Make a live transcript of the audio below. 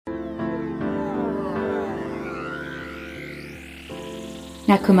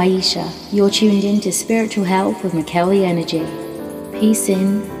Nakumaisha, you're tuned in to Spiritual Health with McKelly Energy. Peace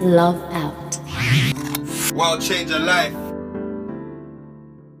in, love out. World change a life.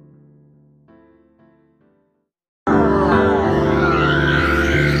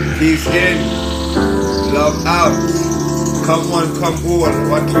 Peace in, love out. Come one, come all,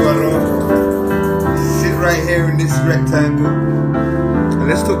 one to another. Sit right here in this rectangle and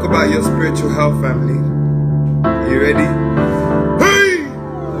let's talk about your spiritual health, family. You ready? Hey!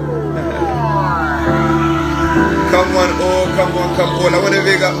 Come one all, come one, come all. I want to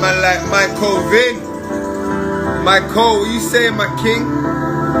big up man like Michael Vin. Michael, what you saying, my king?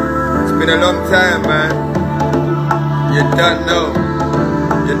 It's been a long time, man. You don't know.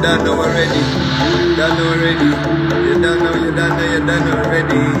 You don't know already. You don't know already. You don't know, you don't know, you don't know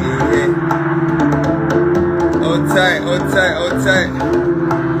already. Yeah. Hold tight, hold tight, hold tight.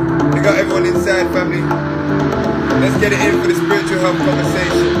 We got everyone inside, family. Let's get it in for the spiritual health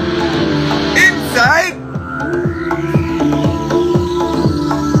conversation. Inside!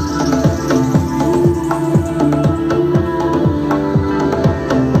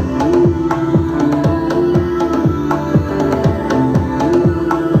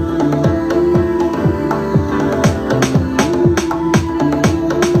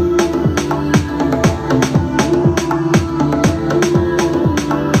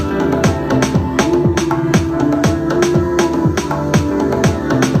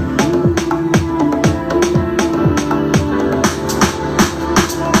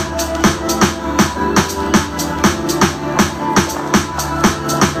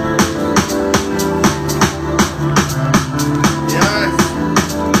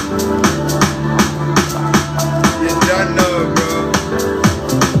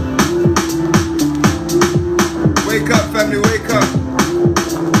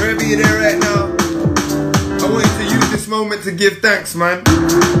 To give thanks, man.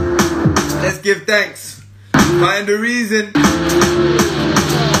 Let's give thanks. Find a reason.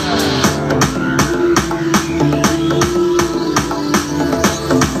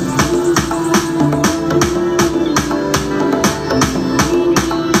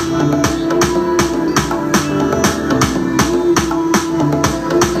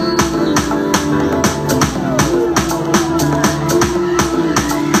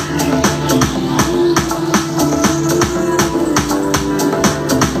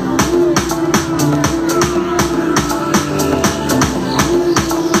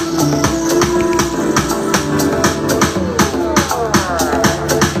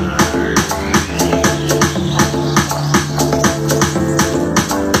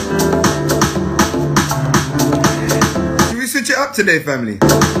 Today, family.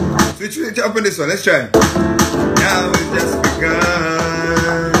 Switch it up on this one. Let's try. Now it's just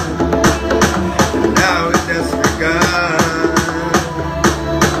begun. Now it's just begun.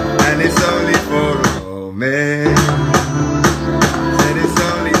 And it's only for a moment. And it's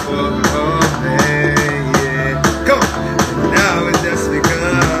only for a moment. Yeah. Come on. Now it's just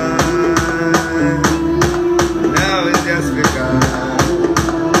begun. Now it's just begun.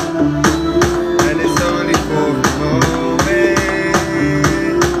 And it's only for a moment.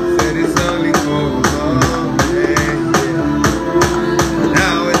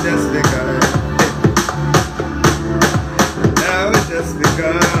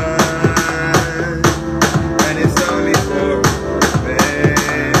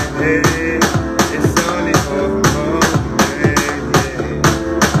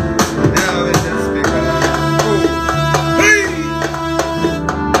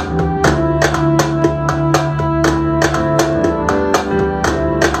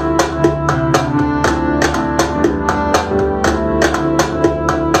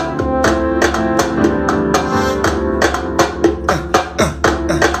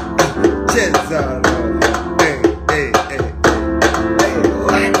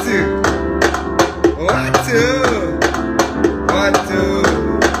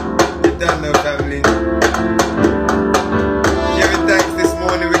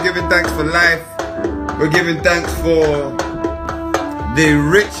 We're giving thanks for the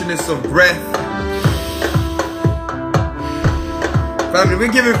richness of breath. Family,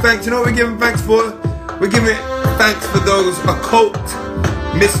 we're giving thanks. You know what we're giving thanks for? We're giving thanks for those occult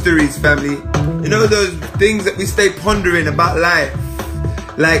mysteries, family. You know, those things that we stay pondering about life.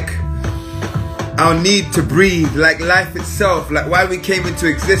 Like our need to breathe, like life itself, like why we came into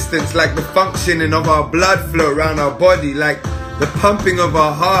existence, like the functioning of our blood flow around our body, like the pumping of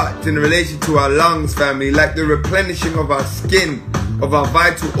our heart in relation to our lungs, family, like the replenishing of our skin, of our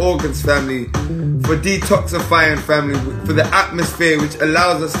vital organs, family, for detoxifying, family, for the atmosphere which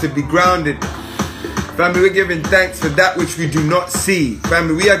allows us to be grounded, Family, we're giving thanks for that which we do not see.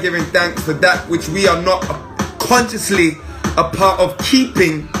 Family, we are giving thanks for that which we are not consciously a part of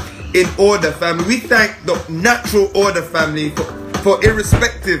keeping in order. Family, we thank the natural order, family, for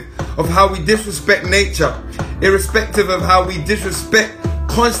irrespective of how we disrespect nature, irrespective of how we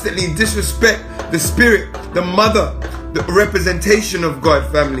constantly disrespect the spirit, the mother, the representation of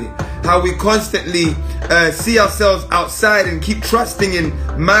God, family. How we constantly see ourselves outside and keep trusting in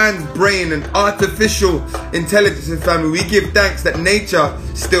man's brain and artificial intelligence, family. We give thanks that nature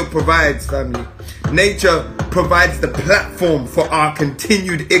still provides, family. Nature provides the platform for our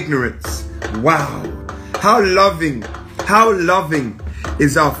continued ignorance. Wow. How loving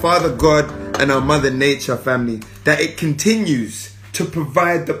is our Father God and our Mother Nature, family, that it continues to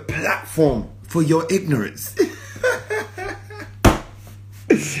provide the platform for your ignorance.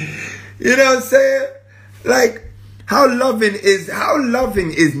 You know what I'm saying? Like, how loving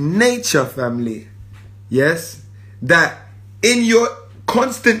is nature, family? Yes? That in your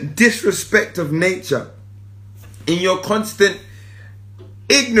constant disrespect of nature, in your constant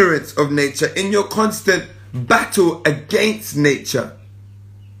ignorance of nature, in your constant battle against nature,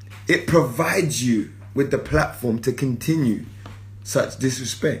 it provides you with the platform to continue such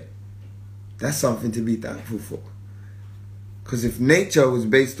disrespect. That's something to be thankful for. Because if nature was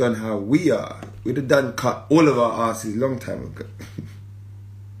based on how we are, we'd have done cut all of our asses long time ago.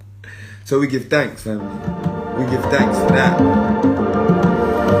 So we give thanks, family. We give thanks for that.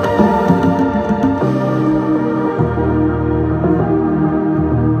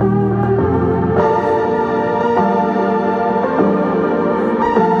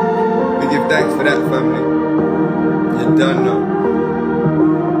 We give thanks for that, family. You done know.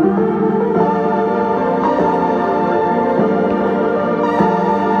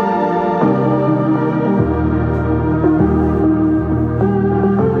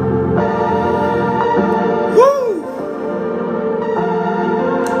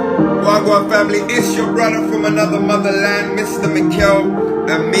 Wagwan family, it's your brother from another motherland, Mr. Mikel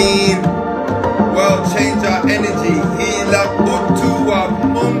Amin, world changer, energy healer, Utua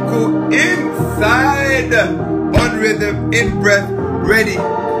Mungu, inside, on rhythm, in breath, ready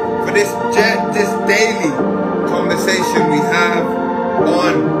for this daily conversation we have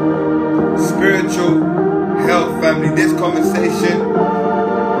on spiritual health, family. This conversation,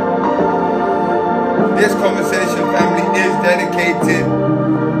 family, is dedicated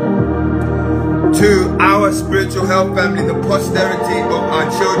to our spiritual health, family, the posterity of our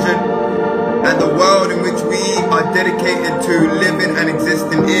children, and the world in which we are dedicated to living and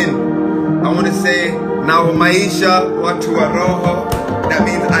existing in. I want to say, Nawa Maisha Watu wa Roho. That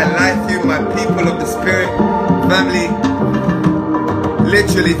means I like you, my people of the spirit, family.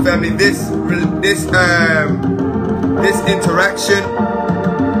 Literally, family, this interaction,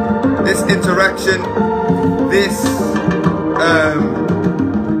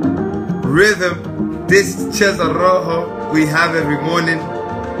 rhythm, this Cheza Rojo we have every morning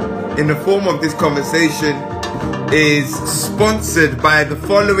in the form of this conversation is sponsored by the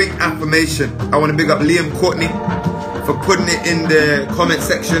following affirmation. I want to big up Liam Courtney for putting it in the comment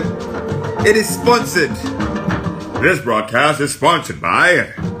section. It is sponsored. This broadcast is sponsored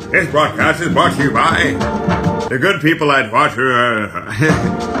by. This broadcast is brought to you by the good people at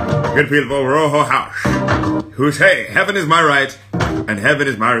good people of Rojo House, who say heaven is my right and heaven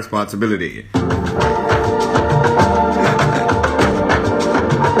is my responsibility.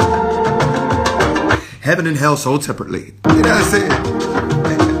 Heaven and hell sold separately. You know what I'm saying?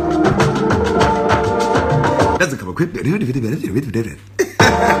 That's a couple quick. You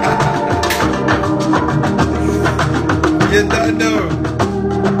don't know.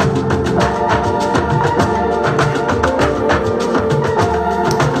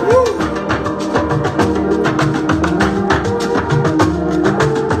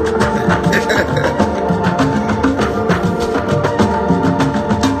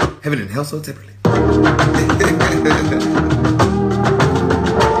 Heaven and hell sold separately.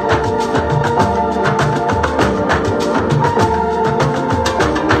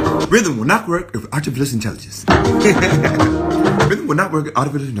 Rhythm will not work with artificial intelligence. Rhythm will not work with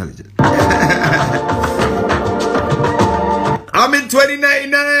artificial intelligence. I'm in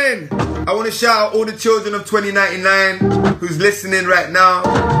 2099. I want to shout out all the children of 2099 who's listening right now.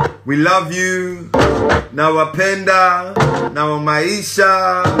 We love you. Nawapenda,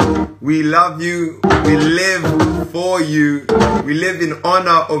 Nawamaisha. We love you. We live for you. We live in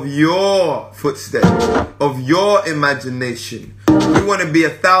honor of your footsteps, of your imagination. We want to be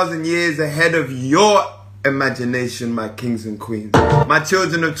 1,000 years ahead of your imagination, my kings and queens. My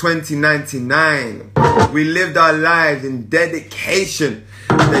children of 2099. We lived our lives in dedication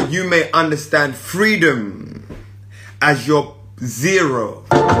that you may understand freedom as your zero,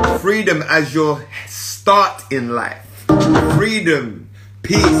 freedom as your start in life, freedom,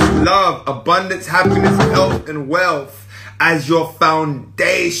 peace, love, abundance, happiness, health, and wealth as your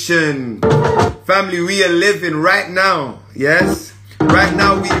foundation. Family, we are living right now. Yes, right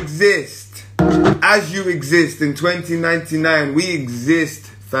now we exist. As you exist in 2099, we exist,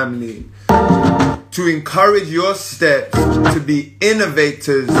 family, to encourage your steps to be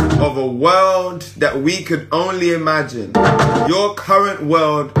innovators of a world that we could only imagine. Your current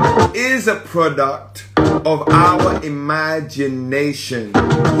world is a product of our imagination.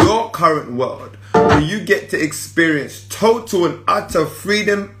 Your current world, where you get to experience total and utter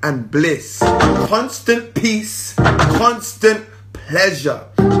freedom and bliss, constant peace, constant pleasure.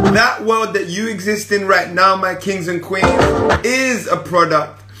 That world that you exist in right now, my kings and queens, is a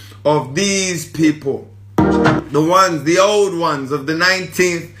product of these people. The ones, the old ones of the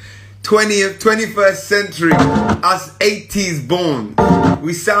 19th, 20th, 21st century. Us 80s born.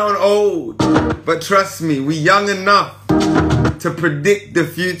 We sound old, but trust me, we young enough to predict the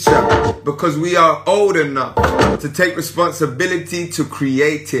future because we are old enough to take responsibility to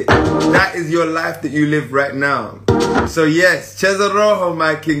create it. That is your life that you live right now. So yes, Cesar Rojo,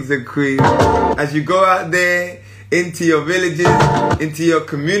 my kings and queens, as you go out there into your villages, into your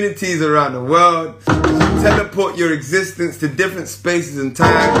communities around the world, as you teleport your existence to different spaces and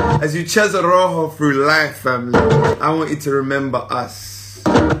time, as you Cesar Rojo through life, family, I want you to remember us.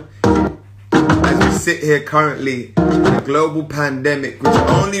 As we sit here currently in a global pandemic, which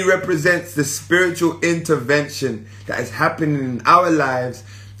only represents the spiritual intervention that is happening in our lives,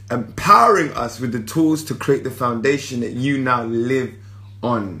 empowering us with the tools to create the foundation that you now live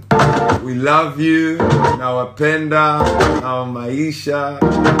on. We love you. Nawapenda, our Maisha.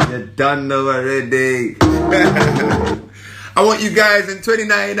 You done know already. I want you guys in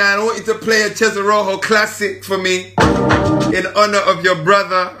 2099, I want you to play a Cesar Rojo classic for me in honor of your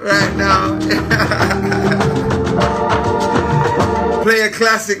brother right now. Play a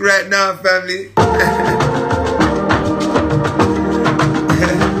classic right now, family.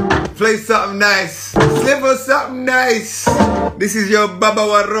 Play something nice. Slip us something nice. This is your Baba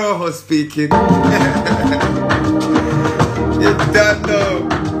Warojo speaking. You don't know.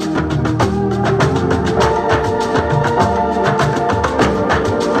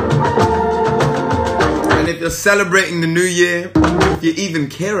 And if you're celebrating the new year, if you even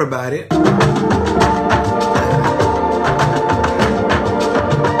care about it,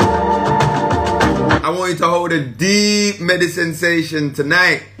 I want you to hold a deep meditation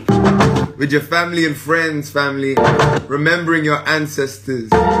tonight with your family and friends, family, remembering your ancestors.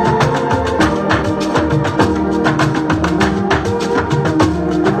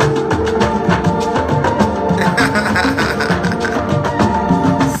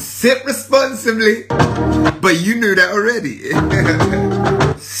 Sip responsibly, but you knew that already.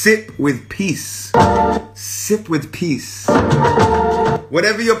 Sip with peace. Sip with peace.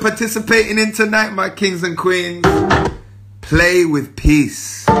 Whatever you're participating in tonight, my kings and queens, play with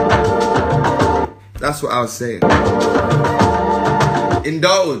peace. That's what I was saying.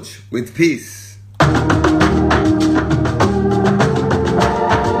 Indulge with peace.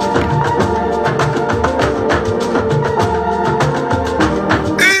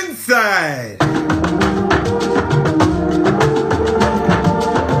 Inside.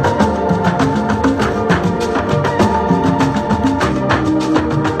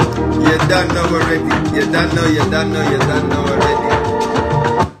 You don't know already. You don't know, you don't know, you don't know already.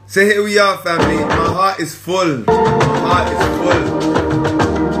 So here we are, family. My heart is full. My heart is full.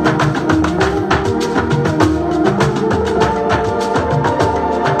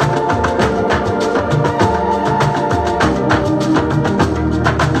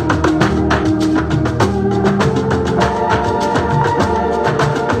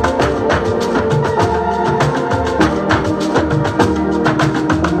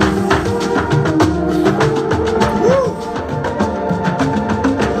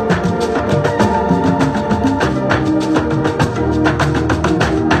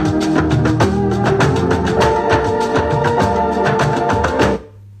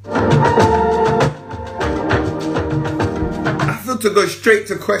 To go straight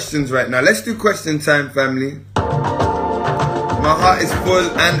to questions right now. Let's do question time, family. My heart is full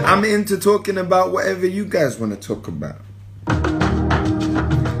and I'm into talking about whatever you guys want to talk about.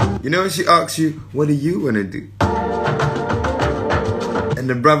 You know when she asks you, what do you want to do? And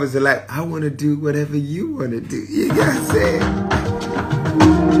the brothers are like, I want to do whatever you want to do. You gotta say it.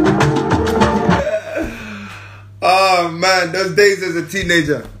 Oh man, those days as a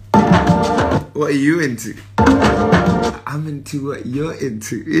teenager. What are you into? I'm into what you're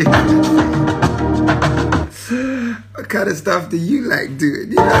into. What kind of stuff do you like doing?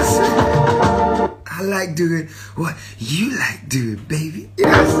 You know what I'm saying? I like doing what you like doing, baby. You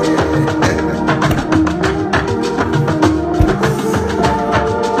know what I'm saying?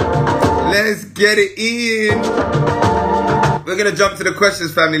 Let's get it in. We're gonna jump to the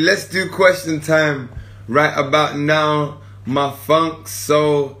questions, family. Let's do question time right about now, my funk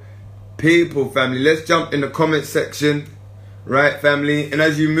soul people, family. Let's jump in the comment section, right, family? And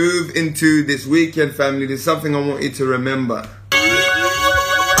as you move into this weekend, family, there's something I want you to remember.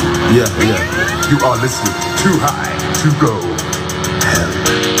 Yeah. You are listening Too High to Go.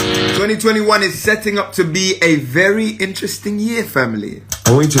 2021 is setting up to be a very interesting year, family.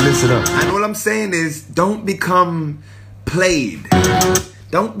 I want you to listen up. And all I'm saying is, don't become played.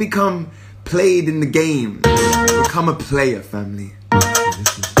 Don't become played in the game. Become a player, family. You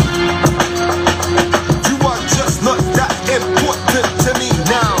are just not that important to me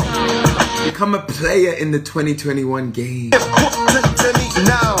now. Become a player in the 2021 game. Important to me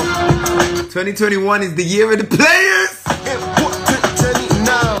now. 2021 is the year of the players. Important to me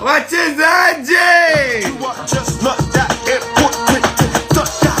now. Watch his eye, Jay. You are just not that important. Not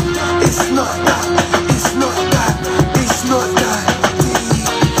that. It's not that. It's not that. It's not that.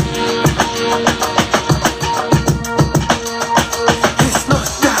 It's not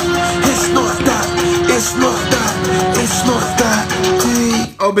that. It's not that. It's not that. It's not that.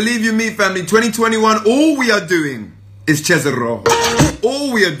 Oh, believe you me, family, 2021, all we are doing is Cesaro.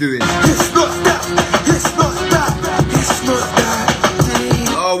 All we are doing. It's not that. It's not that. It's not that.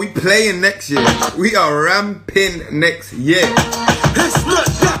 Oh, we playing next year. We are ramping next year. It's not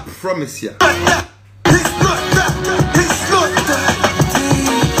that. Promise ya. It's not that. It's not that.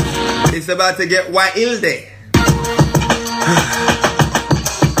 It's about to get wild. You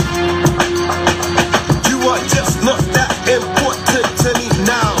are just not that important to me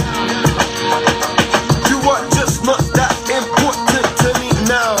now. You are just not that important to me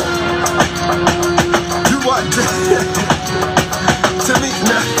now. You are just to me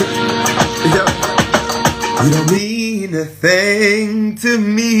now. You don't mean a thing to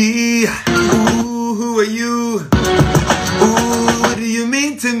me. Ooh, who are you? Ooh, what do you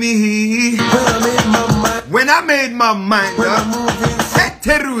mean to me? When I made my mind up,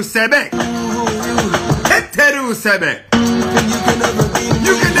 Heteru Sebek. Heteru Sebek.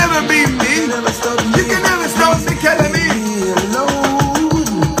 You can never be me. You can never stop me killing me.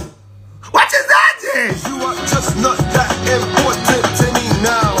 What is that, Jay? You are just not that important to me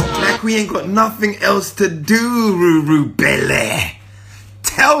now. Like we ain't got nothing else to do, Ruru Bele.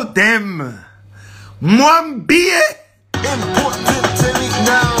 Tell them. Mwambie. Important to me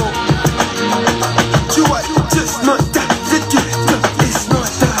now. You are just not that. It's not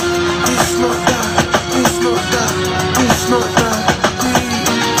that. It's not that. It's not that. It's not that.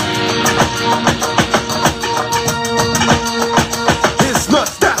 It's not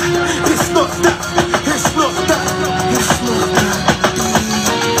that. It's not that. It's not that. It's not that.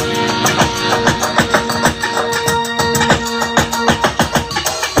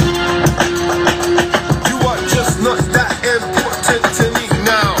 You are just not that important to me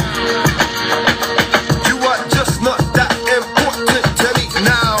now. You are just not that important to me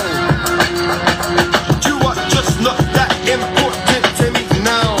now. You are just not that important to me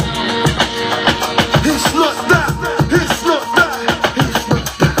now. It's not that. It's not that. It's not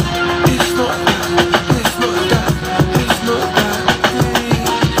that. It's not that. It's not that. It's not that.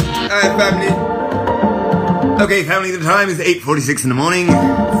 Alright, family. Okay, family, the time is 8:46 in the morning.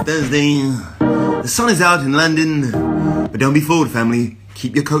 It's Thursday. The sun is out in London. But don't be fooled, family.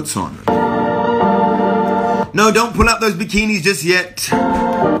 Keep your coats on. No, don't pull up those bikinis just yet.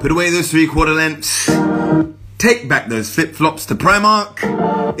 Put away those 3/4 lengths. Take back those flip-flops to Primark.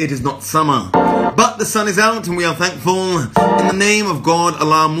 It is not summer, but the sun is out and we are thankful. In the name of God,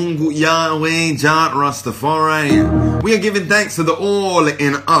 Allah, Mungu, Yahweh, Jah, Rastafari, we are giving thanks to the all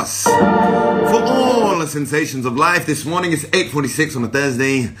in us for all the sensations of life. This morning is 8:46 on a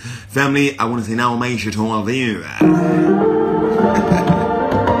Thursday. Family, I want to say now, make sure to all of you.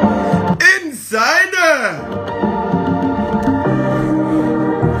 Insider!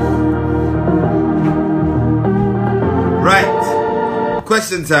 Right,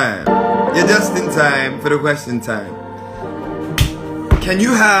 question time. You're just in time for the question time. Can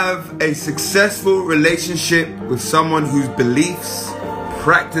you have a successful relationship with someone whose beliefs,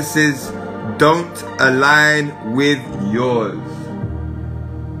 practices don't align with yours?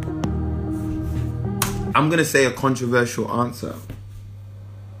 I'm going to say a controversial answer.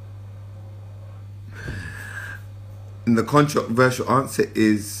 And the controversial answer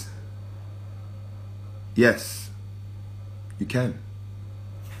is yes. You can.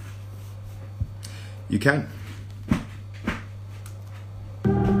 You can.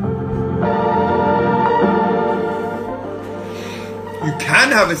 You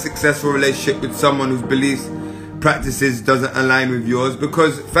can have a successful relationship with someone whose beliefs, practices doesn't align with yours,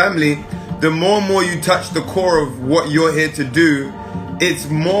 because family, the more and more you touch the core of what you're here to do, it's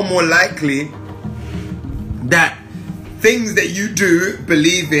more and more likely that things that you do,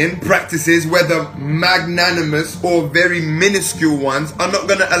 believe in, practices, whether magnanimous or very minuscule ones, are not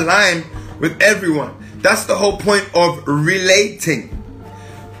going to align with everyone. That's the whole point of relating.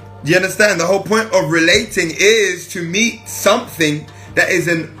 Do you understand? The whole point of relating is to meet something that is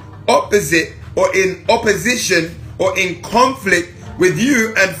an opposite or in opposition or in conflict with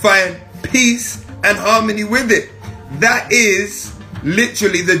you and find peace and harmony with it. That is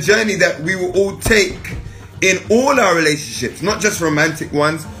literally the journey that we will all take in all our relationships, not just romantic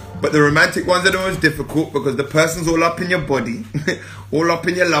ones, but the romantic ones are the most difficult because the person's all up in your body, all up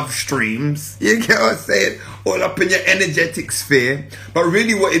in your love streams, you get what I'm saying? All up in your energetic sphere. But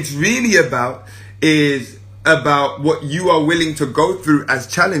really what it's really about is about what you are willing to go through as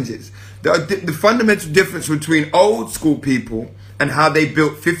challenges. The fundamental difference between old school people and how they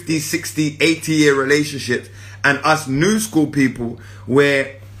built 50, 60, 80-year relationships and us new school people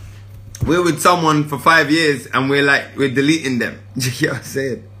where we're with someone for 5 years and we're deleting them. You get what I'm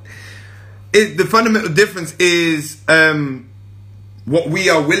saying? The fundamental difference is what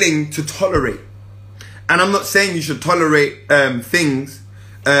we are willing to tolerate. And I'm not saying you should tolerate things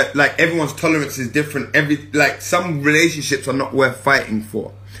like everyone's tolerance is different. Like some relationships are not worth fighting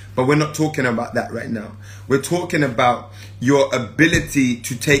for. But we're not talking about that right now. We're talking about your ability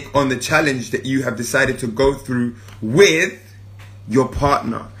to take on the challenge that you have decided to go through with your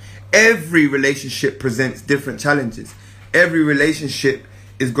partner. Every relationship presents different challenges. Every relationship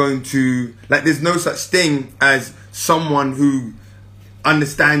is going to, like, there's no such thing as someone who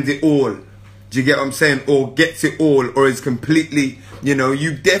understands it all. Do you get what I'm saying? Or gets it all, or is completely, you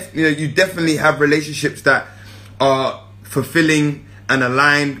definitely have relationships that are fulfilling and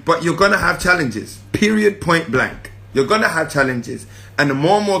aligned, but you're going to have challenges. Period, point blank. You're going to have challenges. And the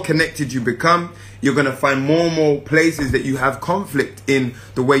more and more connected you become, you're going to find more and more places that you have conflict in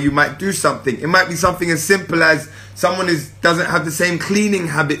the way you might do something. It might be something as simple as someone doesn't have the same cleaning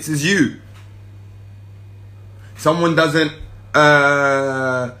habits as you. Someone doesn't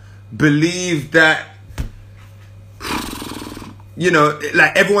believe that,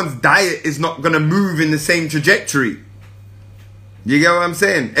 like everyone's diet is not going to move in the same trajectory. You get what I'm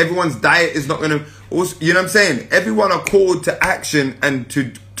saying? Everyone's diet is not going to... Also, you know what I'm saying? Everyone are called to action and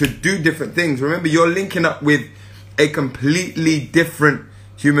to do different things. Remember, you're linking up with a completely different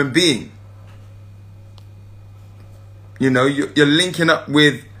human being. You're linking up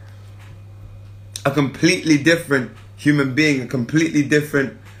with a completely different human being, a completely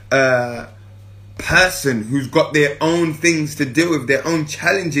different person who's got their own things to deal with, their own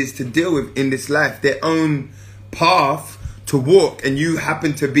challenges to deal with in this life, their own path to walk, and you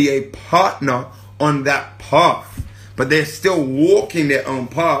happen to be a partner on that path, but they're still walking their own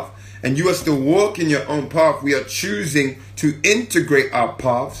path and you are still walking your own path. We are choosing to integrate our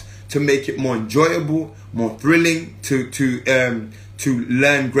paths to make it more enjoyable, more thrilling, to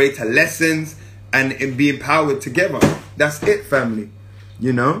learn greater lessons and be empowered together. That's it, family,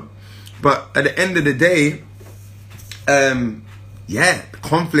 but at the end of the day,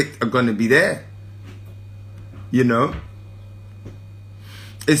 conflict are going to be there,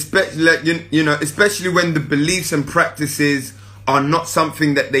 especially when the beliefs and practices are not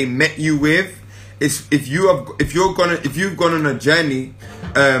something that they met you with. If you've gone on a journey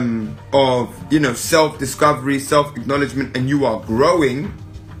of self-discovery, self-acknowledgement, and you are growing,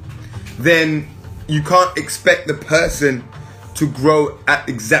 then you can't expect the person to grow at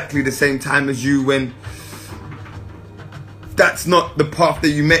exactly the same time as you when that's not the path that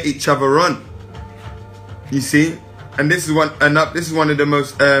you met each other on. You see? And this is one of the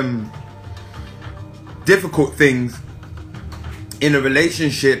most difficult things in a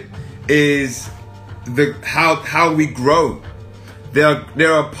relationship is how we grow. There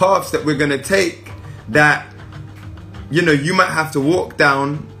are paths that we're gonna take that you might have to walk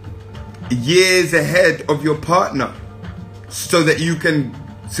down years ahead of your partner so that you can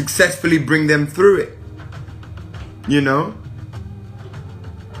successfully bring them through it.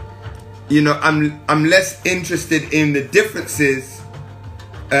 I'm less interested in the differences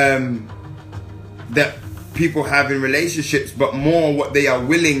that people have in relationships, but more what they are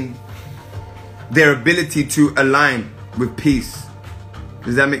willing, their ability to align with peace.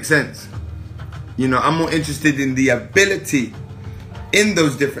 Does that make sense? I'm more interested in the ability in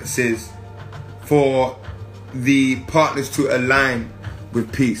those differences for the partners to align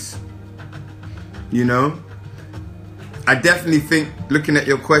with peace. You know, I definitely think, looking at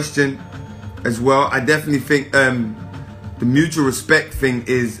your question as well, I definitely think the mutual respect thing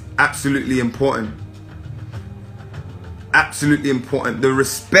is absolutely important. Absolutely important. The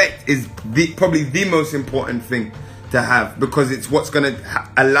respect is probably the most important thing to have, because it's what's going to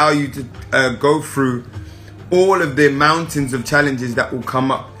allow you to go through all of the mountains of challenges that will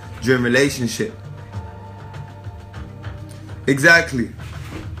come up during relationship. Exactly.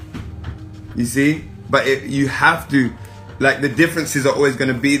 You see? But you have to, like, the differences are always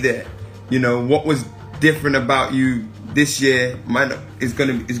going to be there. You know, what was different about you this year is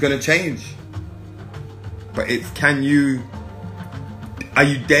going to change. But it's, are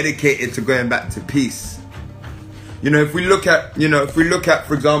you dedicated to going back to peace? You know, if we look at,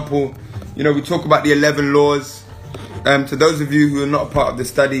 for example, you know, we talk about the 11 laws. To those of you who are not a part of the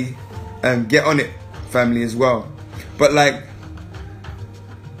study, get on it, family, as well. But like,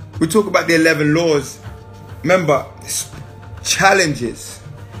 we talk about the 11 laws. Remember, challenges.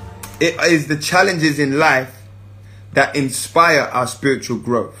 It is the challenges in life that inspire our spiritual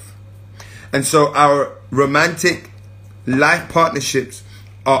growth. And so our romantic life partnerships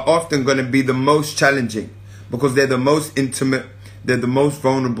are often going to be the most challenging, because they're the most intimate, they're the most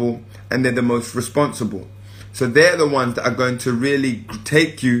vulnerable, and they're the most responsible. So they're the ones that are going to really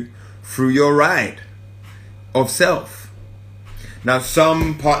take you through your ride of self. Now,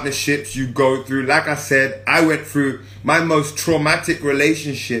 some partnerships you go through, like I said, I went through my most traumatic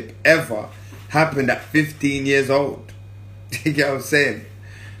relationship ever, happened at 15 years old. You get what I'm saying?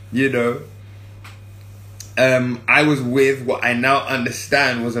 You know, I was with what I now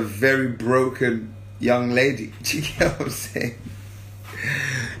understand was a very broken young lady. Do you get what I'm saying?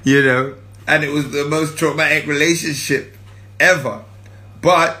 You know, and it was the most traumatic relationship ever.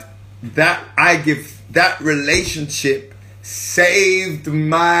 But that relationship saved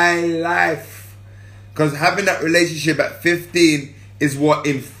my life, because having that relationship at 15 is what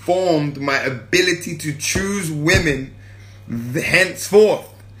informed my ability to choose women henceforth.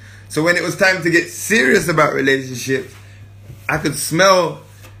 So when it was time to get serious about relationships, I could smell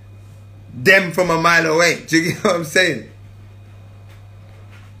them from a mile away. Do you get what I'm saying?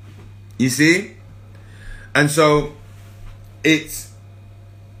 You see? And so it's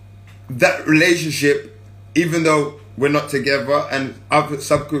that relationship, even though we're not together, and other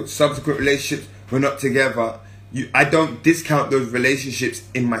subsequent relationships we're not together, I don't discount those relationships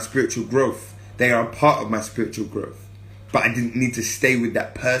in my spiritual growth. They are a part of my spiritual growth. But I didn't need to stay with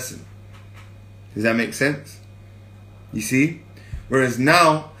that person. Does that make sense? You see? Whereas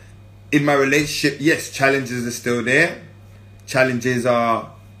now, in my relationship, yes, challenges are still there. Challenges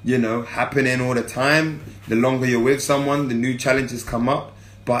are, you know, happening all the time. The longer you're with someone, the new challenges come up.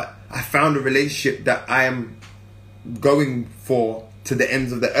 But I found a relationship that I am going for to the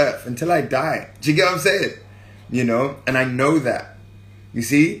ends of the earth until I die. Do you get what I'm saying? You know, and I know that. You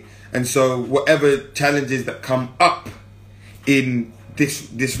see? And so whatever challenges that come up in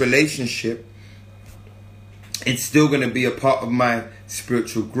this relationship, it's still going to be a part of my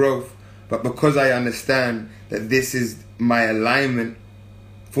spiritual growth. But because I understand that this is my alignment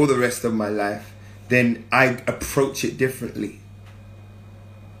for the rest of my life, then I approach it differently.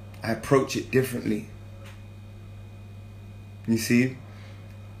 I approach it differently. You see?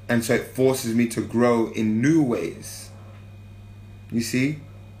 And so it forces me to grow in new ways. You see?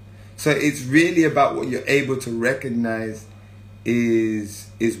 So it's really about what you're able to recognize is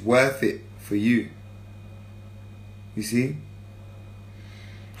worth it for you. You see?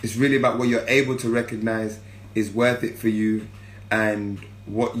 It's really about what you're able to recognize is worth it for you, and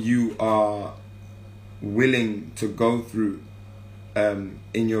what you are willing to go through in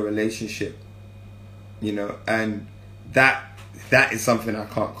your relationship. You know, and that is something I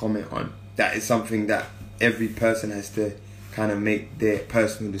can't comment on. That is something that every person has to kind of make their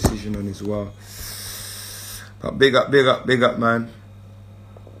personal decision on as well. But big up, man.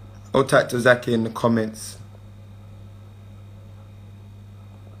 Hold tight to Zaki in the comments.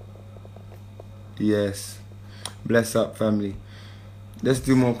 Yes. Bless up, family. Let's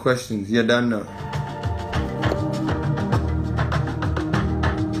do more questions. You're done now.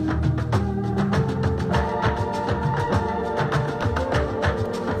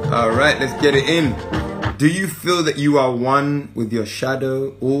 Alright, let's get it in. Do you feel that you are one with your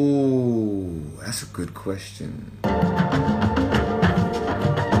shadow? Oh, that's a good question.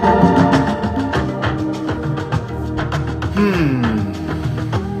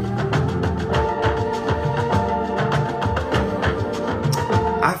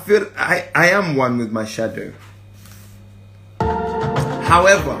 I feel I am one with my shadow.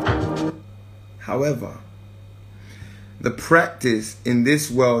 However, the practice in this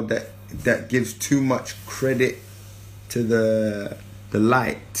world that gives too much credit to the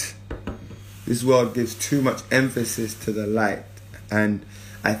light. This world gives too much emphasis to the light. And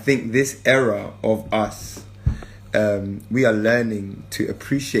I think this era of us, we are learning to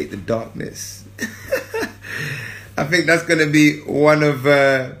appreciate the darkness. I think that's going to be one of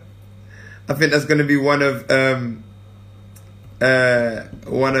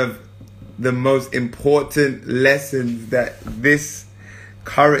the most important lessons that this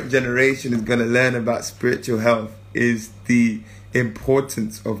current generation is going to learn about spiritual health, is the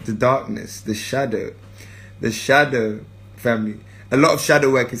importance of the darkness, the shadow family. A lot of shadow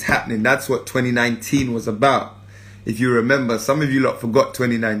work is happening. That's what 2019 was about. If you remember, some of you lot forgot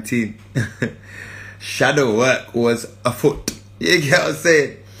 2019. Shadow work was afoot. You get what I'm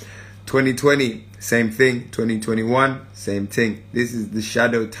saying? 2020, same thing. 2021, same thing. This is the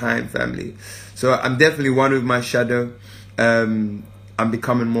shadow time, family. So I'm definitely one with my shadow. I'm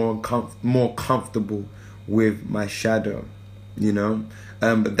becoming more comfortable with my shadow, you know.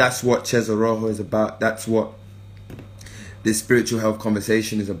 But that's what Cesar Rojo is about. That's what this spiritual health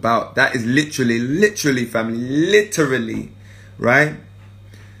conversation is about. That is literally, family, literally, right?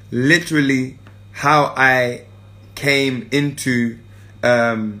 Literally how I came into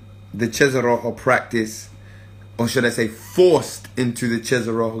the Cesar Rojo practice, or should I say forced into the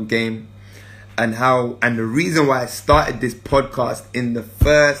Cesar Rojo game, and the reason why I started this podcast in the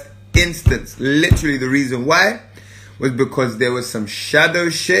first instance, literally the reason why, was because there was some shadow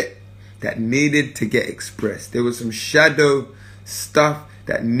shit that needed to get expressed. There was some shadow stuff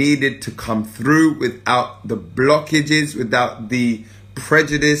that needed to come through without the blockages, without the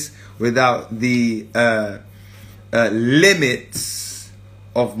prejudice, without the limits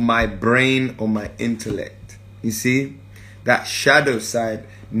of my brain or my intellect. You see, that shadow side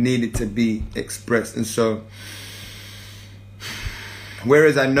needed to be expressed. And so,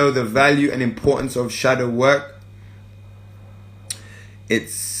 whereas I know the value and importance of shadow work,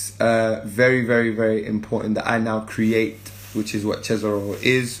 it's very, very, very important that I now create, which is what Cesar Rojo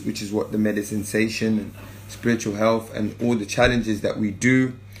is, which is what the Medicine and spiritual health and all the challenges that we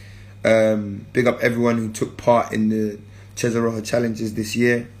do. Big up everyone who took part in the Cesar Rojo challenges this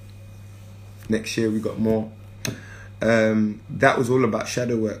year. Next year we got more. That was all about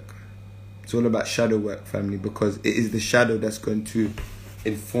shadow work. It's all about shadow work, family, because it is the shadow that's going to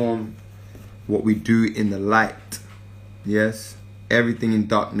inform what we do in the light. Yes, everything in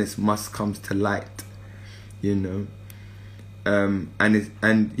darkness must come to light, you know.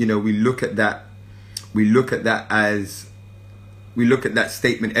 And you know, we look at that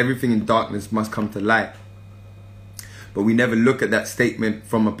statement, everything in darkness must come to light. But we never look at that statement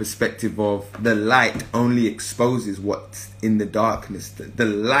from a perspective of the light only exposes what's in the darkness. The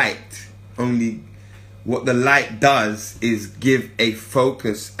light only, what the light does is give a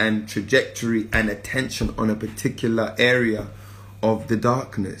focus and trajectory and attention on a particular area of the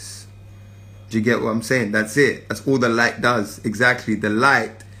darkness. Do you get what I'm saying? That's it. That's all the light does. Exactly. The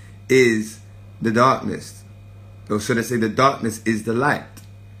light is the darkness. Or should I say the darkness is the light?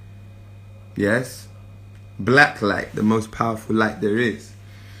 Yes? Black light, the most powerful light there is.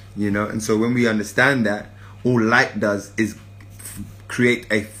 You know, and so when we understand that, all light does is create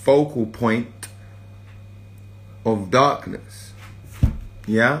a focal point of darkness.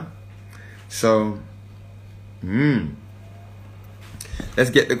 Yeah? So,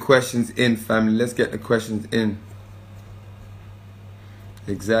 let's get the questions in, family. Let's get the questions in.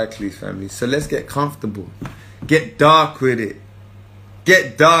 Exactly, family. So let's get comfortable. Get dark with it.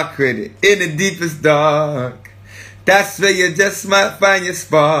 Get dark with it. In the deepest dark. That's where you just might find your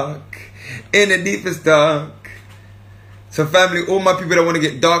spark. In the deepest dark. So family, all my people that want to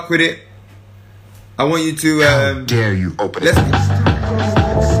get dark with it, I want you to How dare you open let's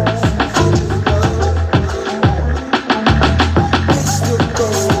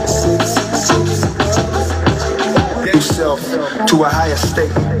yourself to a higher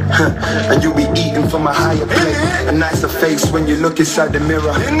state, and you'll be eating from a higher plate. A nicer face when you look inside the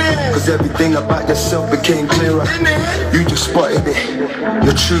mirror, cause everything about yourself became clearer. You just spotted it,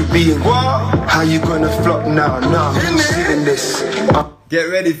 your true being. How you gonna flop now? Nah, who's seeing this? get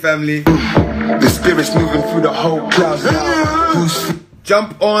ready, family. The spirit's moving through the whole clouds now. Who's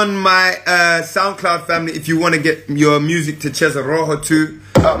Jump on my SoundCloud, family, if you want to get your music to Cesar Rojo too.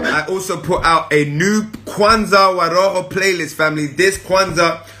 I also put out a new Kwanzaa Waroho playlist, family. This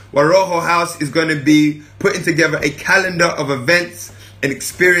Kwanzaa Waroho house is going to be putting together a calendar of events and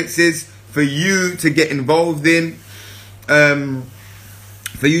experiences for you to get involved in.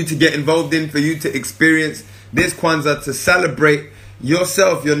 For you to experience this Kwanzaa, to celebrate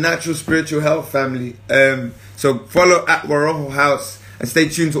yourself, your natural spiritual health, family. So follow at Waroho House and stay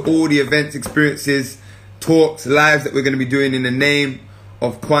tuned to all the events, experiences, talks, lives that we're going to be doing in the name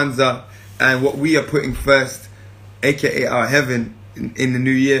of Kwanzaa and what we are putting first, aka our heaven, in the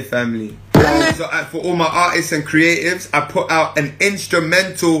new year, family. So for all my artists and creatives, I put out an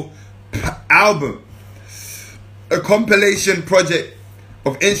instrumental album, a compilation project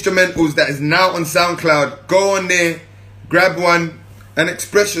of instrumentals that is now on SoundCloud. Go on there, grab one, and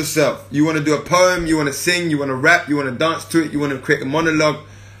express yourself. You want to do a poem, you want to sing, you want to rap, you want to dance to it, you want to create a monologue,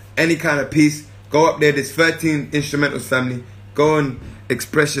 any kind of piece. Go up there, there's 13 instrumentals, family. Go and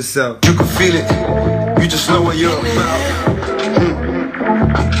express yourself. You can feel it, you just know what you're about.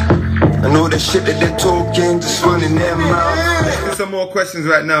 I know that shit that they're talking, just running their mouth. Let's do some more questions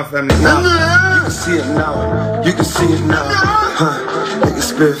right now, family. Now, you can see it now, you can see it now. Let your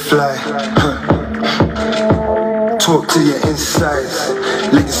spirit fly. Talk to your insides,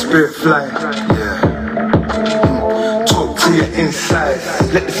 let your spirit fly. Yeah. Talk to your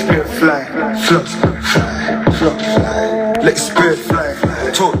insides, let the spirit fly. Flow, fly, flow, fly. Let your spirit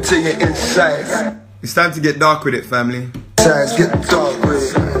fly. Talk to your insides. It's time to get dark with it, family. Insides get dark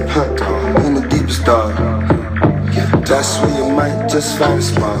with it. In the deepest dark. That's where you might just find a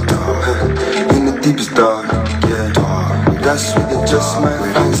spark. In the deepest dark. Yeah. That's where you just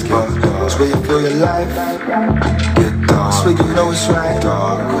might find a spark. That's where you feel your life. Get dark. That's where you know it's right.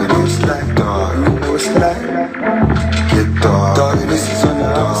 Dark. You know it's like dark. You know it's like. Get dark. Darkness is on the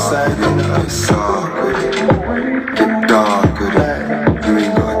other side. On the other side. Get dark with it. You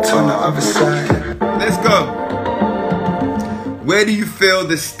ain't gonna turn the other side. Let's go. Where do you feel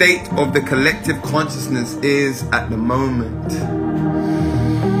the state of the collective consciousness is at the moment?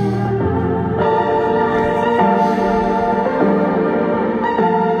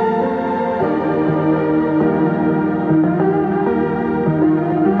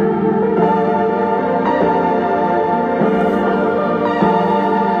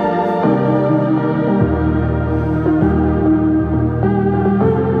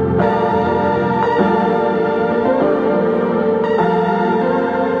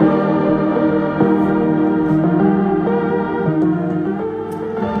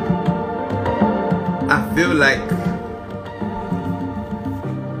 Like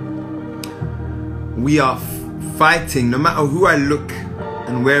we are fighting no matter who I look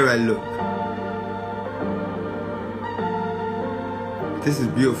and where I look. This is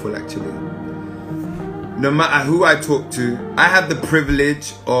beautiful, actually. No matter who I talk to, I have the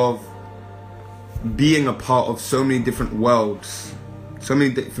privilege of being a part of so many different worlds, so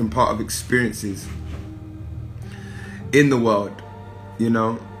many different part of experiences in the world. You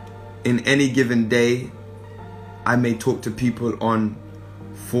know, in any given day I may talk to people on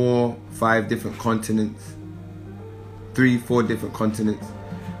 4, 5 different continents, 3, 4 different continents,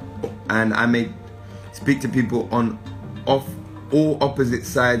 and I may speak to people on all opposite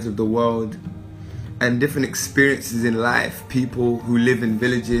sides of the world and different experiences in life. People who live in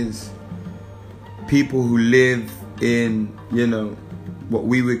villages, people who live in, you know, what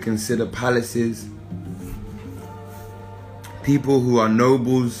we would consider palaces, people who are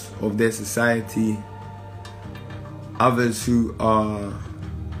nobles of their society, others who are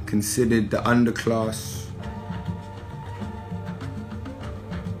considered the underclass.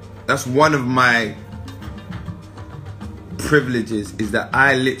 That's one of my privileges, is that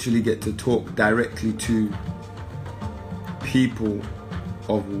I literally get to talk directly to people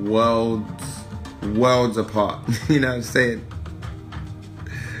of worlds apart. You know what I'm saying?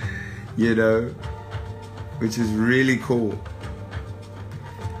 You know, which is really cool.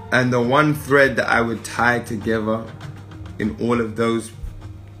 And the one thread that I would tie together in all of those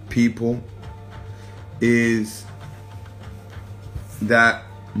people is that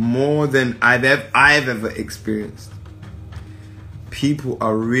more than I've ever experienced, people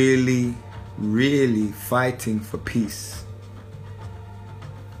are really, really fighting for peace.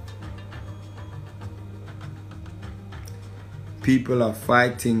 People are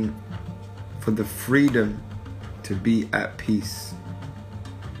fighting for the freedom to be at peace.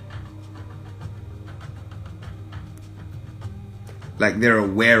 Like they're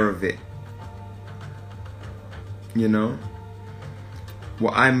aware of it. You know?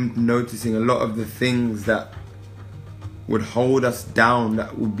 What I'm noticing, a lot of the things that would hold us down,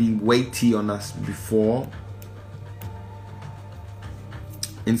 that would be weighty on us before,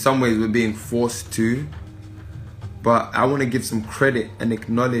 in some ways we're being forced to. But I want to give some credit and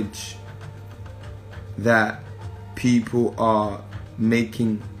acknowledge that people are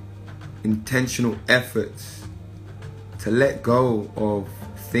making intentional efforts to let go of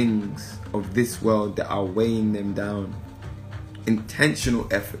things of this world that are weighing them down, intentional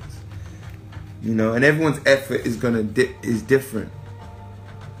efforts. You know, and everyone's effort is is different.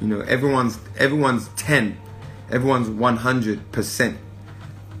 You know, everyone's 10, everyone's 100%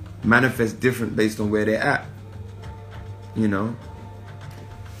 manifests different based on where they're at. You know,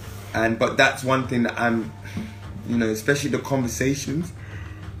 but that's one thing that I'm, you know, especially the conversations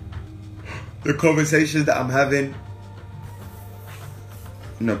that I'm having,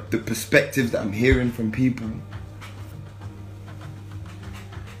 you know, the perspectives that I'm hearing from people.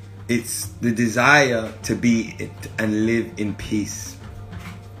 It's the desire to be it and live in peace.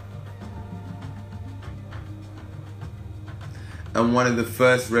 And one of the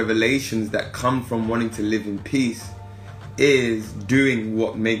first revelations that come from wanting to live in peace is doing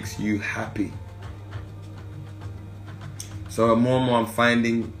what makes you happy. So more and more I'm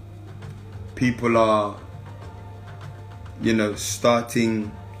finding people are, you know,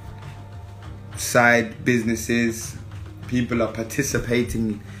 starting side businesses. People are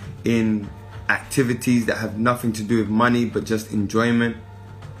participating in activities that have nothing to do with money but just enjoyment.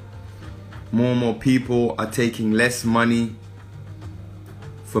 More and more people are taking less money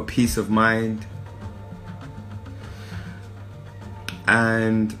for peace of mind.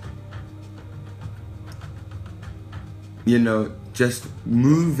 And, you know, just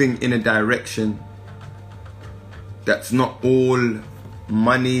moving in a direction that's not all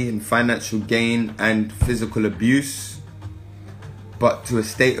money and financial gain and physical abuse, but to a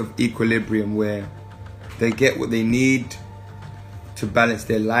state of equilibrium where they get what they need to balance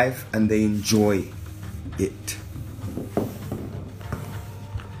their life and they enjoy it.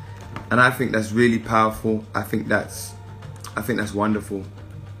 And I think that's really powerful. I think that's wonderful.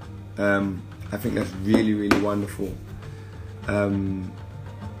 I think that's really, really wonderful.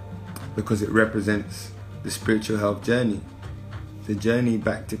 Because it represents the spiritual health journey, the journey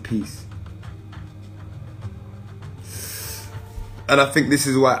back to peace. And I think this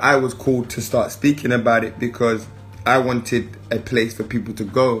is why I was called to start speaking about it, because I wanted a place for people to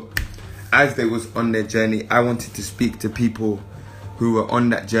go as they was on their journey. I wanted to speak to people who were on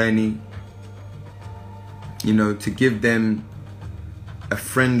that journey, you know, to give them a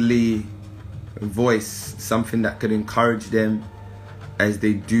friendly voice, something that could encourage them as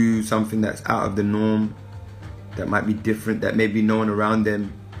they do something that's out of the norm, that might be different, that maybe no one around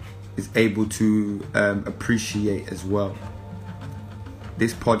them is able to appreciate as well.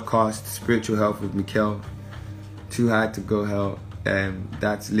 This podcast, Spiritual Health with Mikel, Too Hard to Go Hell,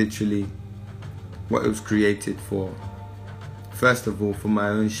 that's literally what it was created for. First of all, for my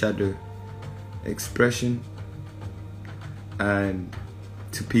own shadow expression, and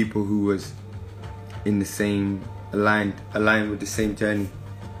to people who was in the same, aligned with the same journey.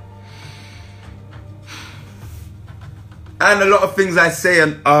 And a lot of things I say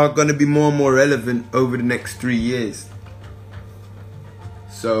are going to be more and more relevant over the next 3 years.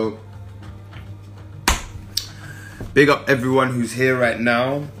 So, big up everyone who's here right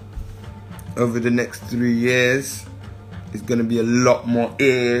now. Over the next 3 years, it's going to be a lot more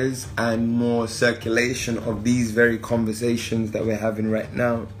ears and more circulation of these very conversations that we're having right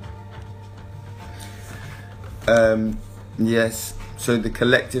now. Yes, so the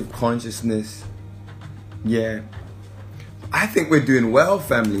collective consciousness, yeah. I think we're doing well,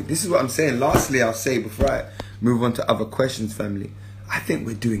 family. This is what I'm saying. Lastly, I'll say before I move on to other questions, family, I think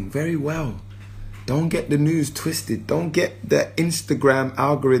we're doing very well. Don't get the news twisted. Don't get the Instagram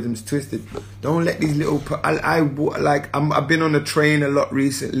algorithms twisted. Don't let these little... I've been on a train a lot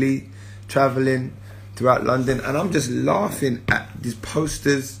recently, traveling throughout London, and I'm just laughing at these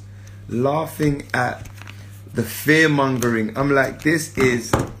posters, laughing at the fear-mongering. I'm like, this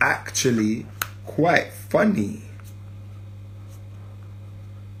is actually quite funny.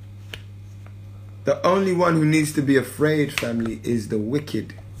 The only one who needs to be afraid, family, is the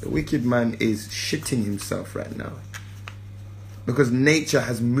wicked. The wicked man is shitting himself right now. Because nature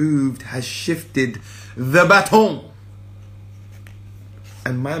has moved, has shifted the baton.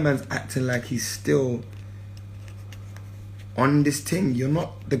 And my man's acting like he's still on this thing. You're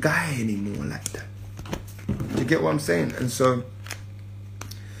not the guy anymore like that. Do you get what I'm saying? And so,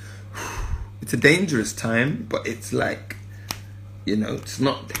 it's a dangerous time, but it's like, you know, it's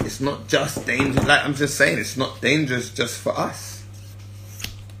not just dangerous. Like I'm just saying, it's not dangerous just for us.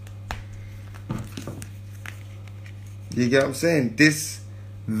 You get what I'm saying?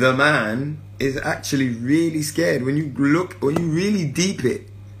 The man is actually really scared. When you really deep it,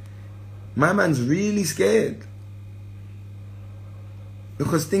 my man's really scared.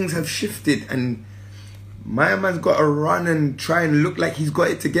 Because things have shifted and my man's got to run and try and look like he's got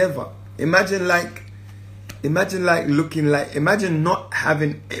it together. Imagine like looking like, imagine not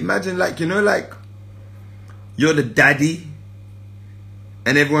having, imagine like, you know, like you're the daddy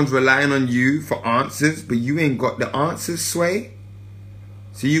and everyone's relying on you for answers, but you ain't got the answers, Sway.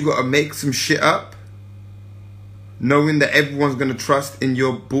 So you got to make some shit up, knowing that everyone's going to trust in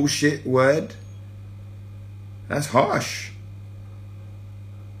your bullshit word. That's harsh.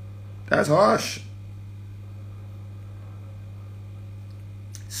 That's harsh.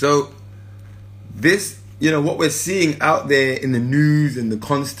 So this, what we're seeing out there in the news and the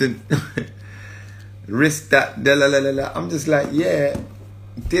constant risk that, I'm just like, yeah,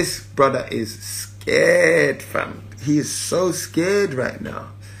 this brother is scared, fam. He is so scared right now.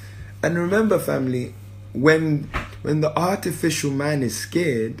 And remember, family, when the artificial man is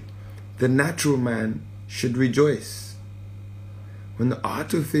scared, the natural man should rejoice. When the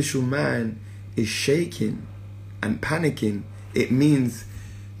artificial man is shaking and panicking, it means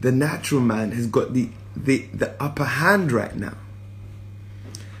the natural man has got the upper hand right now.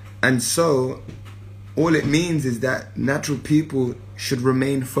 And so all it means is that natural people should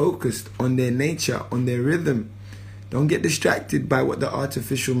remain focused on their nature, on their rhythm. Don't get distracted by what the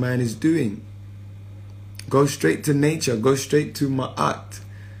artificial man is doing. Go straight to nature. Go straight to Ma'at,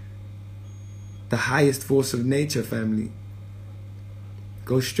 the highest force of nature, family.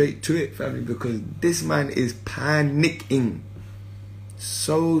 Go straight to it, family, because this man is panicking.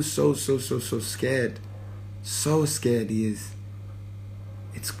 So scared. So scared he is.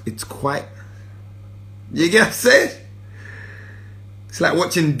 It's quite... You get what I'm saying? It's like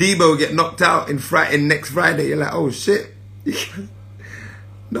watching Debo get knocked out in next Friday. You're like, oh shit.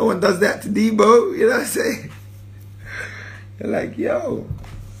 No one does that to Debo. You know what I'm saying? You're like, yo.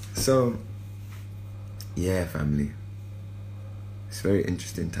 So, yeah, family. It's a very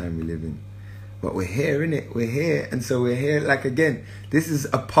interesting time we live in. But we're here, innit? We're here. And so we're here, like, again, this is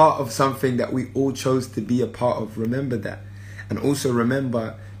a part of something that we all chose to be a part of. Remember that. And also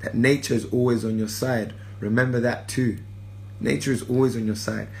remember that nature is always on your side. Remember that too. Nature is always on your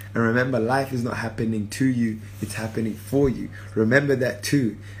side. And remember, life is not happening to you, it's happening for you. Remember that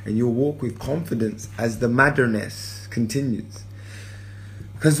too. And you'll walk with confidence as the madness continues.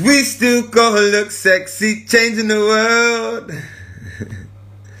 Cause we still gonna look sexy, changing the world.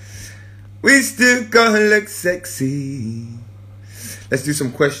 We still gonna look sexy. Let's do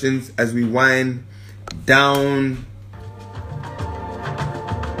some questions as we wind down.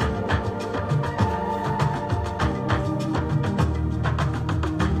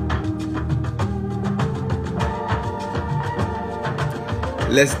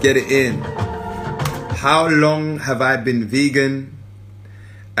 Let's get it in. How long have I been vegan?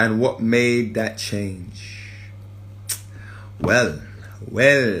 And what made that change? Well.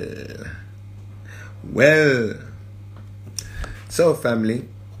 So, family,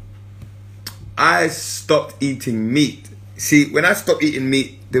 I stopped eating meat. See, when I stopped eating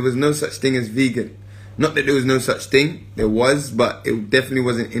meat, there was no such thing as vegan. Not that there was no such thing. There was, but it definitely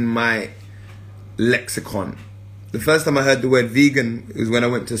wasn't in my lexicon. The first time I heard the word vegan is when I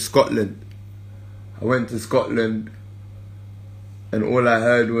went to Scotland. I went to Scotland and all I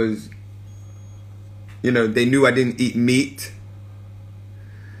heard was, they knew I didn't eat meat.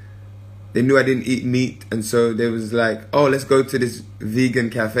 They knew I didn't eat meat, and so they was like, oh, let's go to this vegan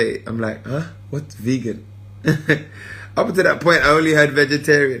cafe. I'm like, huh? What's vegan? Up until that point, I only heard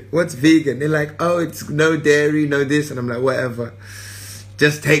vegetarian. What's vegan? They're like, oh, it's no dairy, no this. And I'm like, whatever.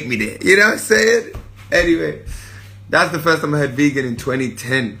 Just take me there. You know what I'm saying? Anyway, that's the first time I heard vegan in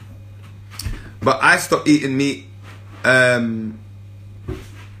 2010. But I stopped eating meat in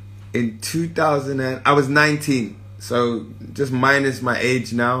 2000. I was 19. So just minus my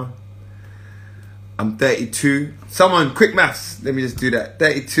age now. I'm 32. Someone, quick maths. Let me just do that.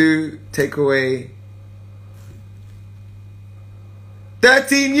 32, take away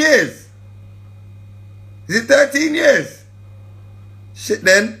 13 years. Is it 13 years? Shit,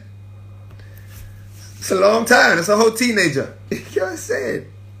 then. It's a long time. That's a whole teenager. You get what I'm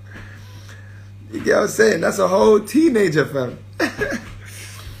saying? You get what I'm saying? That's a whole teenager, fam.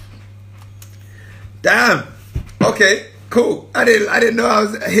 Damn. Okay, cool. I didn't know I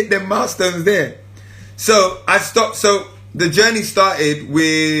was hit them milestones there. So I stopped. So the journey started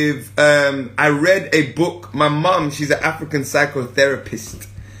with I read a book. My mom, she's an African psychotherapist.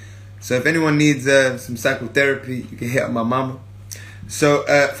 So if anyone needs some psychotherapy, you can hit up my mama. So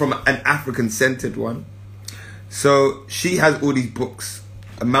from an African-centered one. So she has all these books,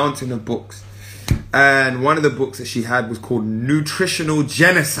 a mountain of books. And one of the books that she had was called Nutritional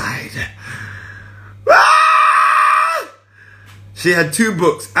Genocide. She had two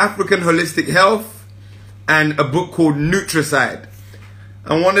books, African Holistic Health and a book called Nutricide.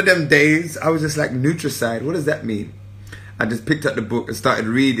 And one of them days, I was just like, Nutricide, what does that mean? I just picked up the book and started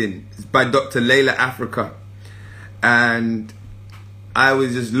reading. It's by Dr. Layla Africa. And I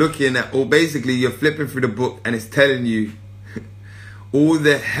was just looking at, or basically you're flipping through the book and it's telling you all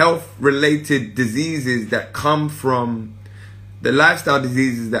the health related diseases that come from, the lifestyle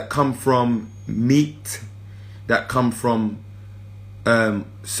diseases that come from meat, that come from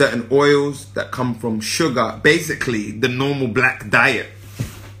certain oils, that come from sugar, basically the normal black diet.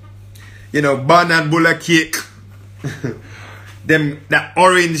 You know, bun and bulla cake, that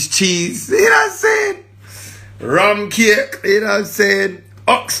orange cheese, you know what I'm saying? Rum cake, you know what I'm saying?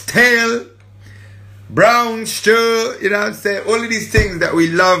 Oxtail, brown stew, you know what I'm saying? All of these things that we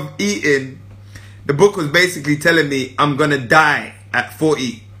love eating. The book was basically telling me I'm gonna die at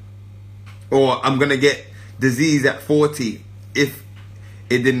 40, or I'm gonna get disease at 40 if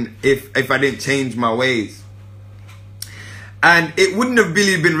I didn't change my ways. And it wouldn't have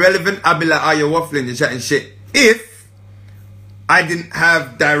really been relevant. I'd be like, oh, you're waffling, you're chatting shit, if I didn't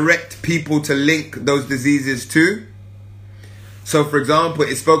have direct people to link those diseases to. So for example,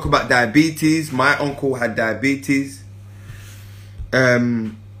 it spoke about diabetes. My uncle had diabetes.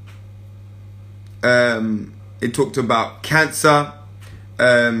 It talked about cancer,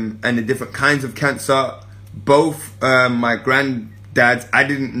 and the different kinds of cancer. Both my granddads, I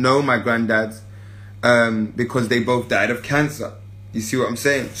didn't know my granddads, because they both died of cancer. You see what I'm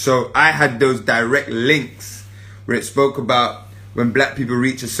saying? So I had those direct links where it spoke about when black people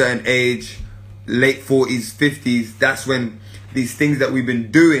reach a certain age, late 40s, 50s, that's when these things that we've been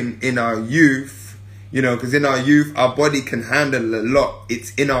doing in our youth, you know, because in our youth, our body can handle a lot.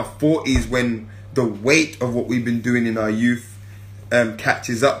 It's in our 40s when the weight of what we've been doing in our youth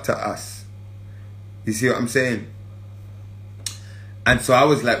catches up to us. You see what I'm saying? And so I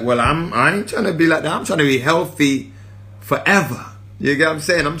was like, well, I ain't trying to be like that. I'm trying to be healthy forever. You get what I'm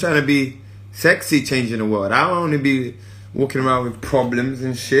saying? I'm trying to be sexy, changing the world. I don't want to be walking around with problems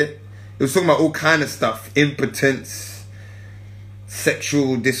and shit. It was talking about all kind of stuff. Impotence,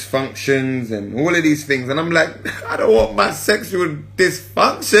 sexual dysfunctions, and all of these things. And I'm like, I don't want my sexual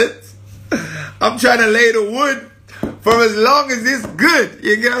dysfunctions. I'm trying to lay the wood for as long as it's good.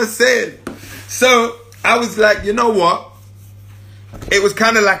 You get what I'm saying? So I was like, you know what? It was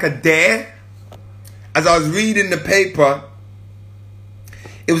kind of like a dare. As I was reading the paper,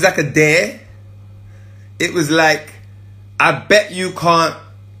 it was like a dare. It was like, I bet you can't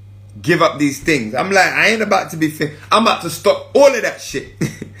give up these things. I'm like, I ain't about to be fit. I'm about to stop all of that shit.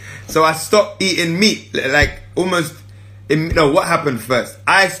 So I stopped eating meat. Like almost, no, what happened first?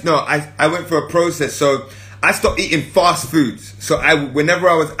 I went through a process. So I stopped eating fast foods. So whenever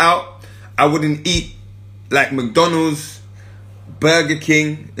I was out, I wouldn't eat like McDonald's, Burger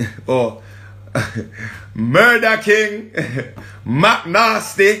King, or Murder King,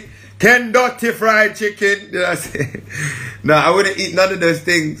 McNasty, Kentucky Fried Chicken. You know what I'm saying? No, I wouldn't eat none of those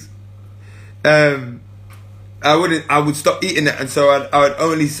things. I would stop eating it, and so I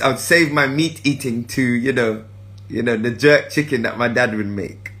would save my meat eating to, you know, the jerk chicken that my dad would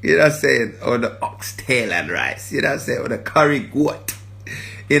make. You know what I'm saying? Or the oxtail and rice. You know what I'm saying? Or the curry goat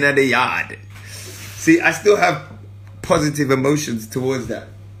in the yard. See, I still have positive emotions towards that.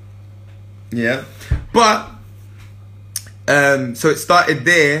 Yeah. But, so it started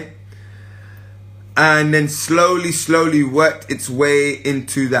there. And then slowly worked its way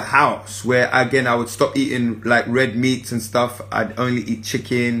into the house, where again I would stop eating like red meats and stuff. I'd only eat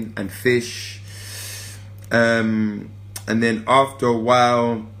chicken and fish. And then after a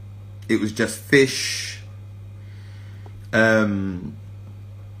while, it was just fish. But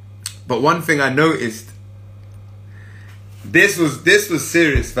one thing I noticed, this was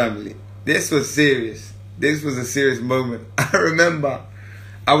serious, family. This was serious. This was a serious moment. I remember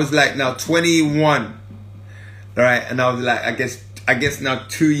I was like now 21, right? And I was like, I guess now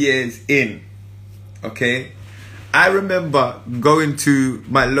 2 years in, okay? I remember going to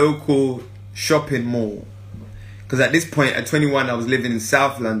my local shopping mall, because at this point, at 21, I was living in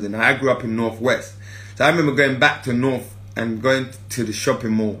South London. I grew up in Northwest. So I remember going back to North and going to the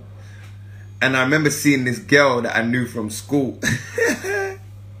shopping mall. And I remember seeing this girl that I knew from school.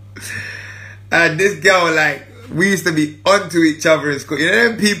 And this girl, like, we used to be onto each other in school. You know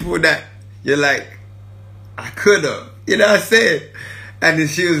them people that you're like, I could have. You know what I'm saying? And then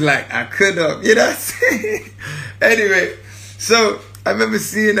she was like, I could have. You know what I'm saying? Anyway, so I remember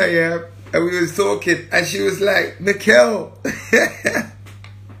seeing her, yeah, and we was talking, and she was like, Mikkel,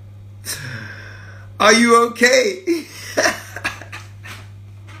 are you okay?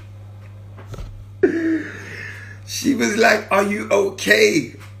 She was like, are you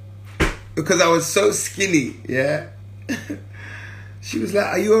okay? Because I was so skinny, yeah. She was like,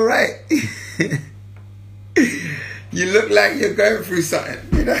 are you alright? You look like you're going through something.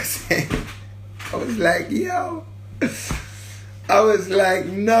 You know what I'm saying? I was like, yo. I was like,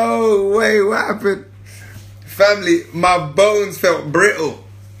 no way, what happened? Family, my bones felt brittle.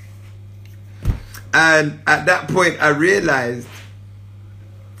 And at that point, I realized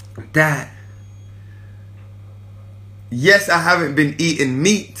that, yes, I haven't been eating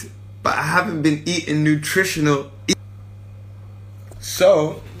meat, but I haven't been eating nutritional.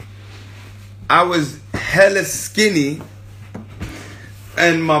 So, I was hella skinny,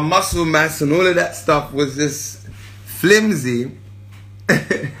 and my muscle mass and all of that stuff was just flimsy.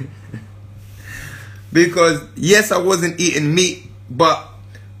 Because, yes, I wasn't eating meat, but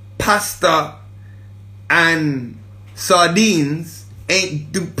pasta and sardines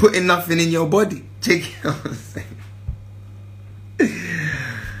ain't putting nothing in your body. You get what I'm saying?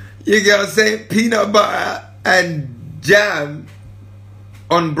 You get what I'm saying? Peanut butter and jam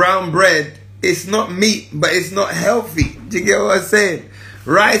on brown bread, it's not meat, but it's not healthy. Do you get what I'm saying?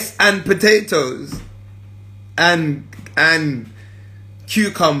 Rice and potatoes and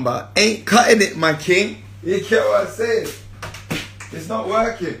cucumber ain't cutting it, my king. You get what I'm saying? It's not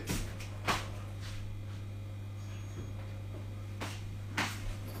working.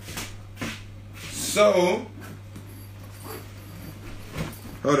 So,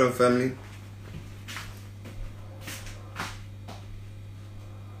 hold on, family.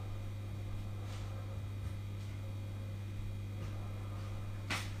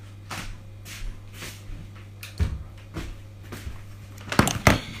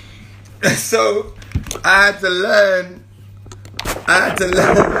 So, I had to learn.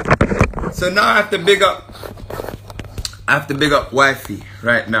 So now I have to big up wifey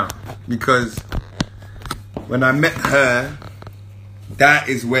right now, because when I met her, that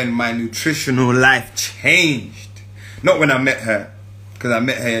is when my nutritional life changed. Not when I met her, because I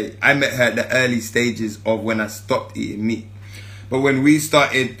met her at the early stages of when I stopped eating meat. But when we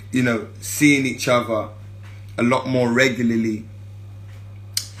started, seeing each other a lot more regularly,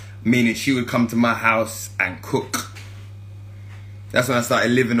 meaning she would come to my house and cook. That's when I started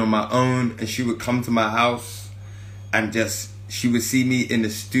living on my own, and she would come to my house and she would see me in the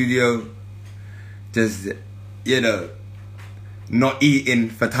studio, just, not eating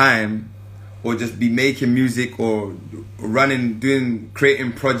for time, or just be making music or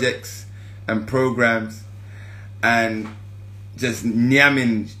creating projects and programs, and just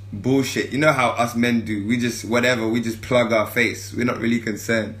nyamming bullshit. You know how us men do. We just plug our face. We're not really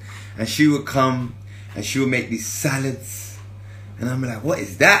concerned. And she would come and she would make these salads. And I'm like, what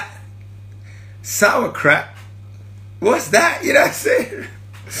is that? Sauerkraut? What's that? You know what I'm saying?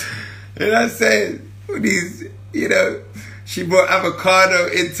 You know what I'm saying? These, she brought avocado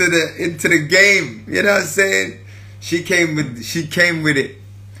into the game. You know what I'm saying? She came with it.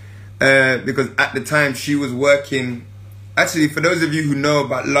 Because at the time she was working. Actually, for those of you who know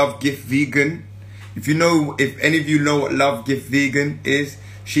about Love Gift Vegan, if any of you know what Love Gift Vegan is,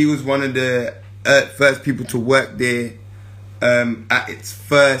 she was one of the first people to work there at its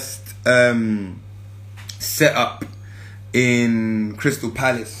first setup in Crystal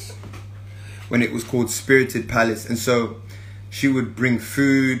Palace, when it was called Spirited Palace. And so she would bring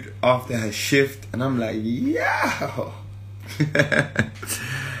food after her shift, and I'm like, yeah.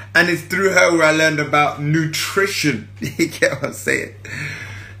 And it's through her where I learned about nutrition. You get what I'm saying?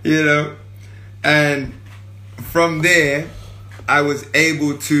 And from there, I was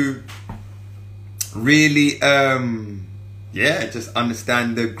able to really, just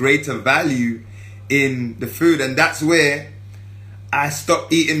understand the greater value in the food. And that's where I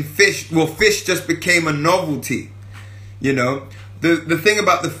stopped eating fish. Well, fish just became a novelty. The thing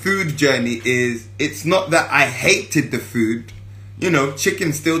about the food journey is, it's not that I hated the food.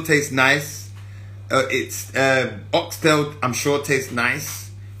 Chicken still tastes nice. Oxtail, I'm sure, tastes nice.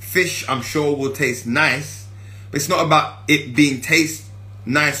 Fish, I'm sure, will taste nice. But it's not about it being taste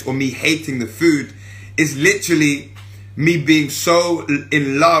nice or me hating the food. It's literally me being so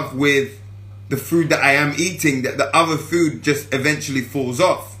in love with the food that I am eating that the other food just eventually falls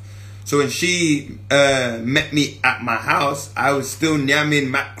off. So when she met me at my house, I was still nyamming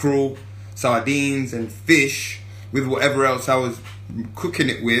mackerel, sardines and fish with whatever else I was cooking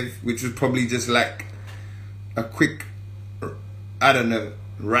it with, which was probably just like a quick,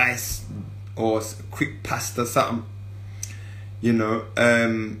 rice or quick pasta, something,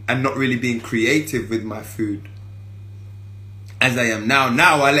 and not really being creative with my food as I am now.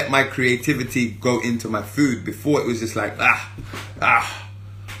 Now I let my creativity go into my food. Before, it was just like, you know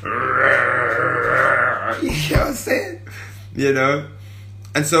what I'm saying?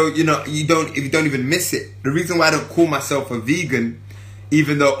 And so, you don't even miss it. The reason why I don't call myself a vegan,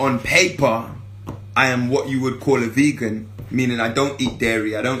 even though on paper I am what you would call a vegan, meaning I don't eat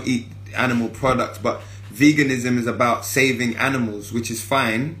dairy, I don't eat animal products, but veganism is about saving animals, which is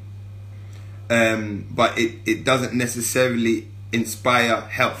fine, but it doesn't necessarily inspire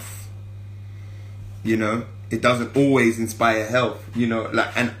health. You know, it doesn't always inspire health. You know,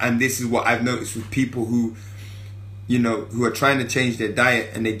 like, and this is what I've noticed with people who, you know, who are trying to change their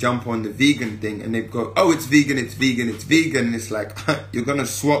diet and they jump on the vegan thing and they go, oh, it's vegan, it's vegan, it's vegan. And it's like, you're gonna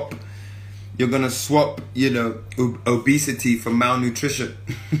swap, you know, obesity for malnutrition.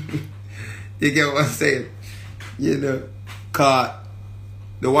 You get what I'm saying? You know, cause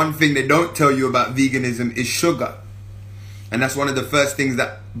the one thing they don't tell you about veganism is sugar. And that's one of the first things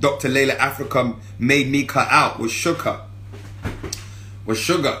that Dr. Layla Africa made me cut out was sugar.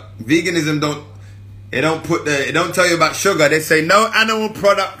 Veganism don't tell you about sugar. They say no animal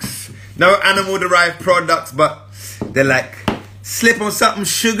products, no animal derived products, but they're like, slip on something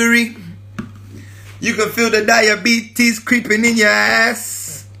sugary, you can feel the diabetes creeping in your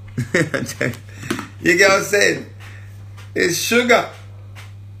ass. You get what I'm saying? It's sugar.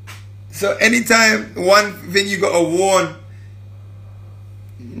 So anytime, one thing you gotta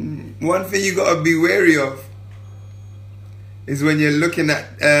be wary of is when you're looking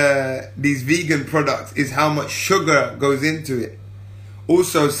at these vegan products is how much sugar goes into it.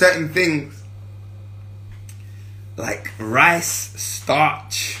 Also, certain things like rice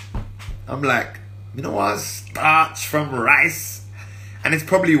starch. I'm like, you know what? Starch from rice. And it's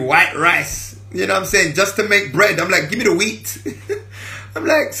probably white rice. You know what I'm saying? Just to make bread. I'm like, give me the wheat. I'm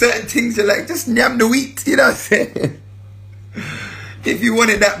like, certain things are like, just yam the wheat. You know what I'm saying? If you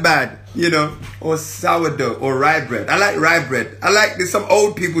want it that bad, you know, or sourdough or rye bread. I like rye bread. There's some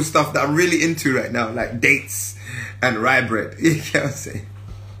old people stuff that I'm really into right now, like dates and rye bread. You know what I'm saying?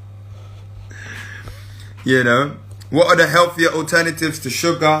 You know, what are the healthier alternatives to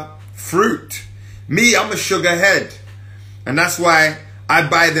sugar? Fruit. Me, I'm a sugar head. And that's why I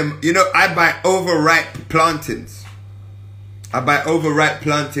buy them, you know, I buy overripe plantains. I buy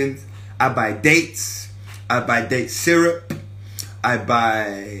dates. I buy date syrup. I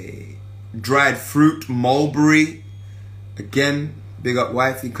buy dried fruit, mulberry. Again, big up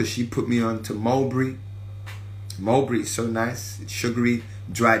wifey because she put me on to mulberry. Mulberry is so nice. It's sugary.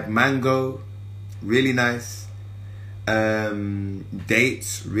 Dried mango, really nice.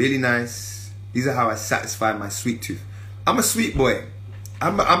 Dates, really nice. These are how I satisfy my sweet tooth. I'm a sweet boy.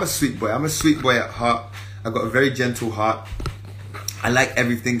 I'm a sweet boy. I'm a sweet boy at heart. I've got a very gentle heart. I like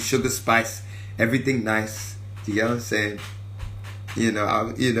everything sugar, spice, everything nice. Do you get what I'm saying? You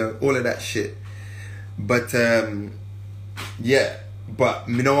know, all of that shit. But yeah, but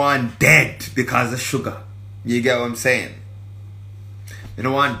you know I'm dead because of sugar. You get what I'm saying? You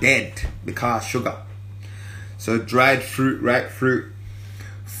know I'm dead because of sugar. So dried fruit, ripe fruit.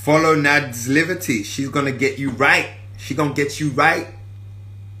 Follow Nad's Liberty. She's gonna get you right. She gonna get you right.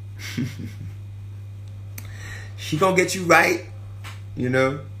 She gonna get you right. You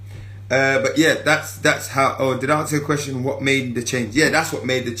know. But yeah, that's how. Oh, did I answer your question? What made the change? Yeah, that's what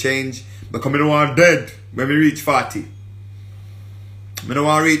made the change. Because I don't want dead when we reach 40. I don't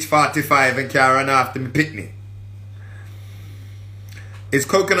want to reach 45 and can't run after me picnic. Is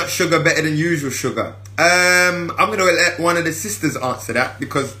coconut sugar better than usual sugar? I'm gonna let one of the sisters answer that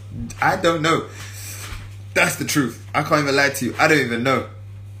because I don't know. That's the truth. I can't even lie to you. I don't even know.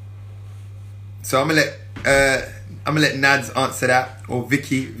 So I'm gonna let Nads answer that, or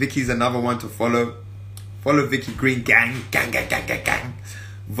Vicky. Vicky's another one to follow. Follow Vicky Green, gang.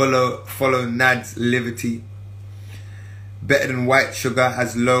 Follow Nads Liberty. Better than white sugar,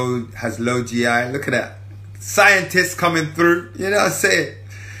 has low GI. Look at that. Scientists coming through. You know what I'm saying?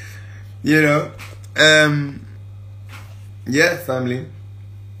 You know. Yeah, family.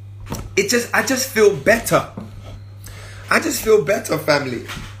 I just feel better. I just feel better, family.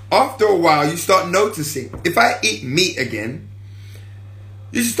 After a while, you start noticing. If I eat meat again,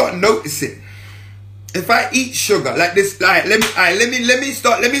 you start noticing. If I eat sugar like this, let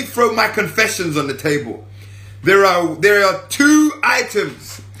me throw my confessions on the table. There are two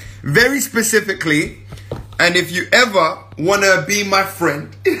items, very specifically, and if you ever wanna be my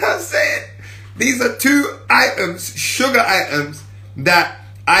friend, you know what I'm saying? These are two items, sugar items, that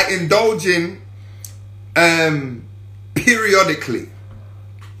I indulge in periodically.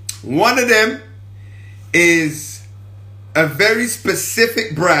 One of them is a very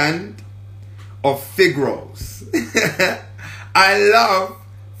specific brand of fig rolls. I love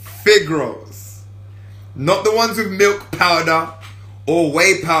fig rolls. Not the ones with milk powder or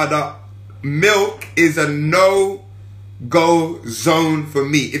whey powder. Milk is a no-go zone for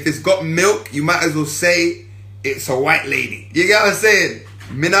me. If it's got milk, you might as well say it's a white lady. You get what I'm saying?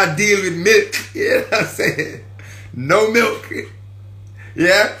 Me not deal with milk. You know what I'm saying? No milk.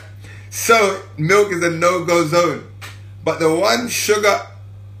 Yeah? So milk is a no-go zone. But the one sugar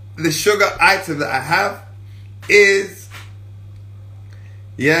item that I have is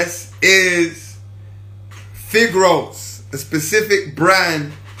fig rolls. A specific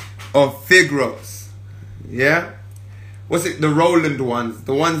brand of fig rolls. Yeah? What's it? The Roland ones.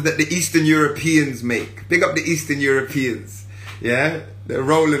 The ones that the Eastern Europeans make. Big up the Eastern Europeans. Yeah? The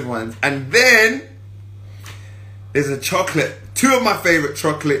Roland ones. And then there's a chocolate. Two of my favorite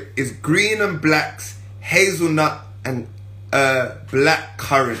chocolate is Green and Black's hazelnut and black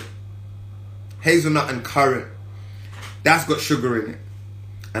currant. Hazelnut and currant. That's got sugar in it.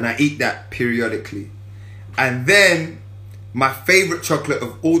 And I eat that periodically. And then my favorite chocolate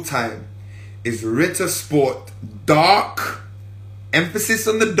of all time is Ritter Sport Dark. Emphasis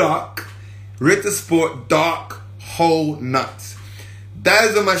on the dark. Ritter Sport Dark Whole Nuts.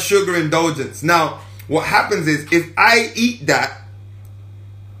 Those are my sugar indulgence. Now, what happens is if I eat that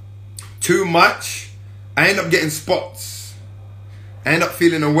too much, I end up getting spots. I end up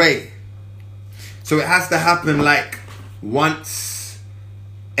feeling away. So it has to happen like once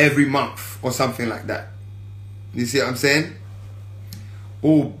every month or something like that. You see what I'm saying?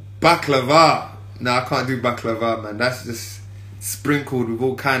 Oh, baklava. No, I can't do baklava, man. That's just sprinkled with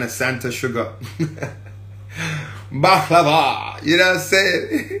all kind of Santa sugar. Baklava. You know what I'm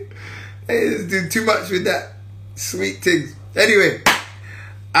saying? They just do too much with that sweet things. Anyway,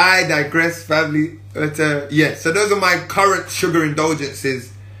 I digress, family. But yeah, so those are my current sugar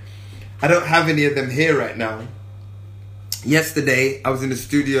indulgences. I don't have any of them here right now. Yesterday, I was in the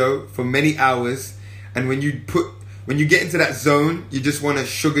studio for many hours, and when you get into that zone, you just want to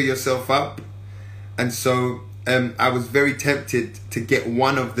sugar yourself up. And so I was very tempted to get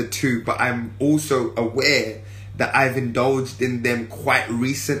one of the two, but I'm also aware that I've indulged in them quite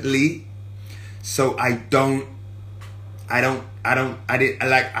recently. So I had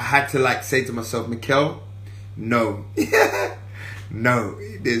to say to myself, Mikel, no. No,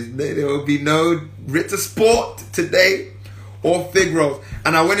 there will be no Ritter Sport today or fig rolls.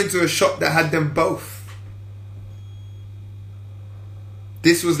 And I went into a shop that had them both.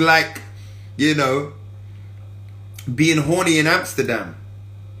 This was like, you know, being horny in Amsterdam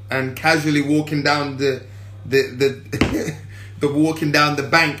and casually walking down the walking down the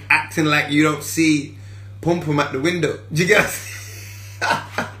bank, acting like you don't see Pum Pum at the window. Do you get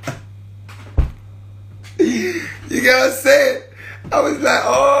you get what I'm saying? I was like,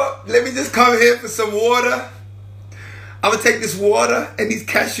 oh, let me just come here for some water. I'm going to take this water and these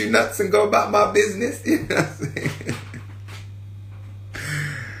cashew nuts and go about my business. You know what I'm saying?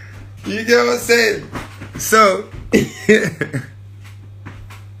 You get what I'm saying? So,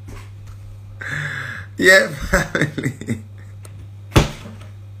 yeah, family.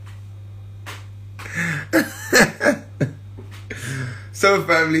 So,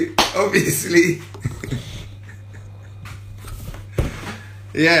 family, obviously,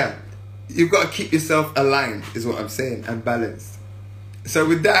 yeah, you've got to keep yourself aligned, is what I'm saying, and balanced. So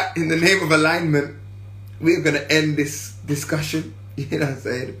with that, in the name of alignment, we're going to end this discussion. You know what I'm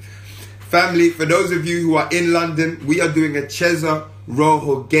saying? Family, for those of you who are in London, we are doing a Cesar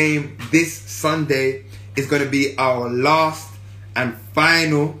Rojo game this Sunday. It's going to be our last and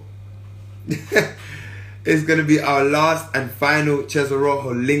final. It's going to be our last and final Cesar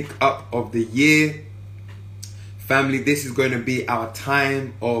Rojo link up of the year. Family, this is going to be our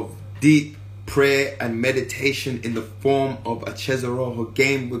time of deep prayer and meditation in the form of a Cesar Rojo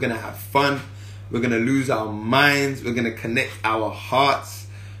game. We're going to have fun. We're going to lose our minds. We're going to connect our hearts.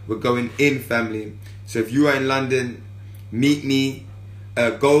 We're going in, family. So if you are in London, meet me.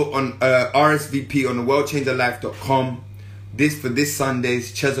 Go on RSVP on theworldchangerlife.com. For this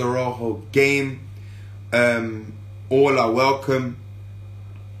Sunday's Cesar Rojo game. All are welcome.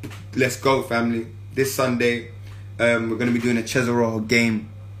 Let's go, family. This Sunday, we're going to be doing a Cesar Rojo game.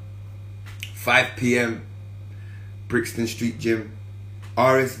 5 p.m. Brixton Street Gym.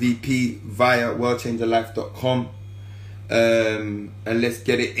 RSVP via worldchangerlife.com. And let's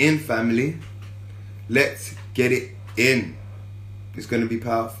get it in, family. Let's get it in. It's going to be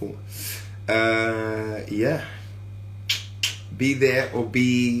powerful. Yeah. Be there or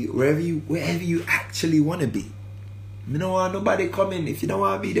be wherever you actually want to be. You don't want nobody coming. If you don't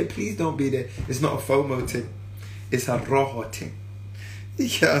want to be there, please don't be there. It's not a FOMO thing. It's a Rojo thing. You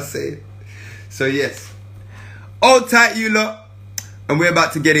know what I'm saying? So yes. Hold tight, you lot. And we're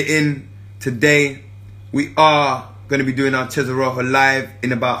about to get it in today. We are going to be doing our Cesar Rojo live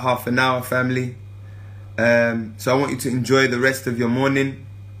in about half an hour, family. So I want you to enjoy the rest of your morning.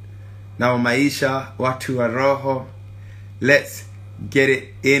 Now, Maisha, Watu Rojo. Let's get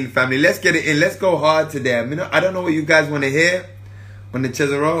it in, family. Let's get it in. Let's go hard today. I mean, I don't know what you guys want to hear, on the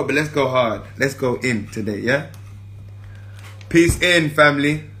Cesaro, but let's go hard. Let's go in today, yeah? Peace in,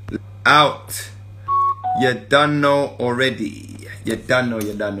 family. Out. You done know already. You done know.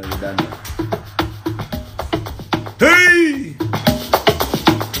 Hey!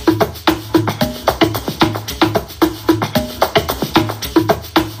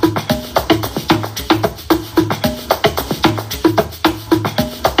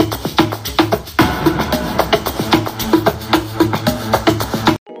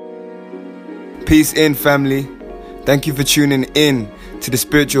 Peace in, family. Thank you for tuning in to the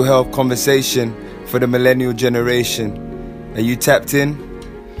spiritual health conversation for the millennial generation. Are you tapped in?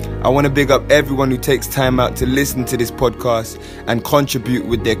 I want to big up everyone who takes time out to listen to this podcast and contribute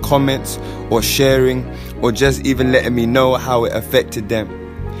with their comments or sharing or just even letting me know how it affected them.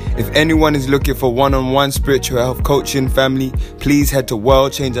 If anyone is looking for one-on-one spiritual health coaching, family, please head to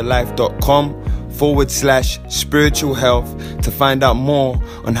worldchangerlife.com/spiritual health to find out more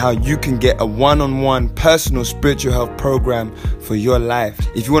on how you can get a one-on-one personal spiritual health program for your life.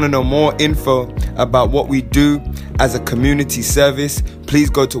 If you want to know more info about what we do as a community service, please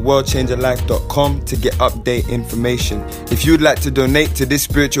go to worldchangerlife.com to get update information. If you'd like to donate to this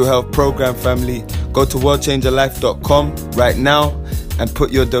spiritual health program, family, go to worldchangerlife.com right now and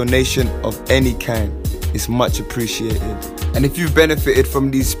put your donation of any kind. It's much appreciated. And if you've benefited from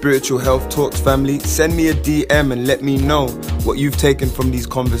these spiritual health talks, family, send me a DM and let me know what you've taken from these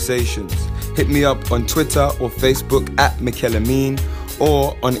conversations. Hit me up on Twitter or Facebook at Mikel Amin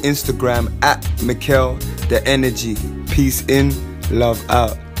or on Instagram at Mikel The Energy. Peace in, love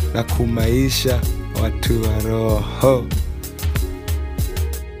out. Na kumaisha watu wa roho.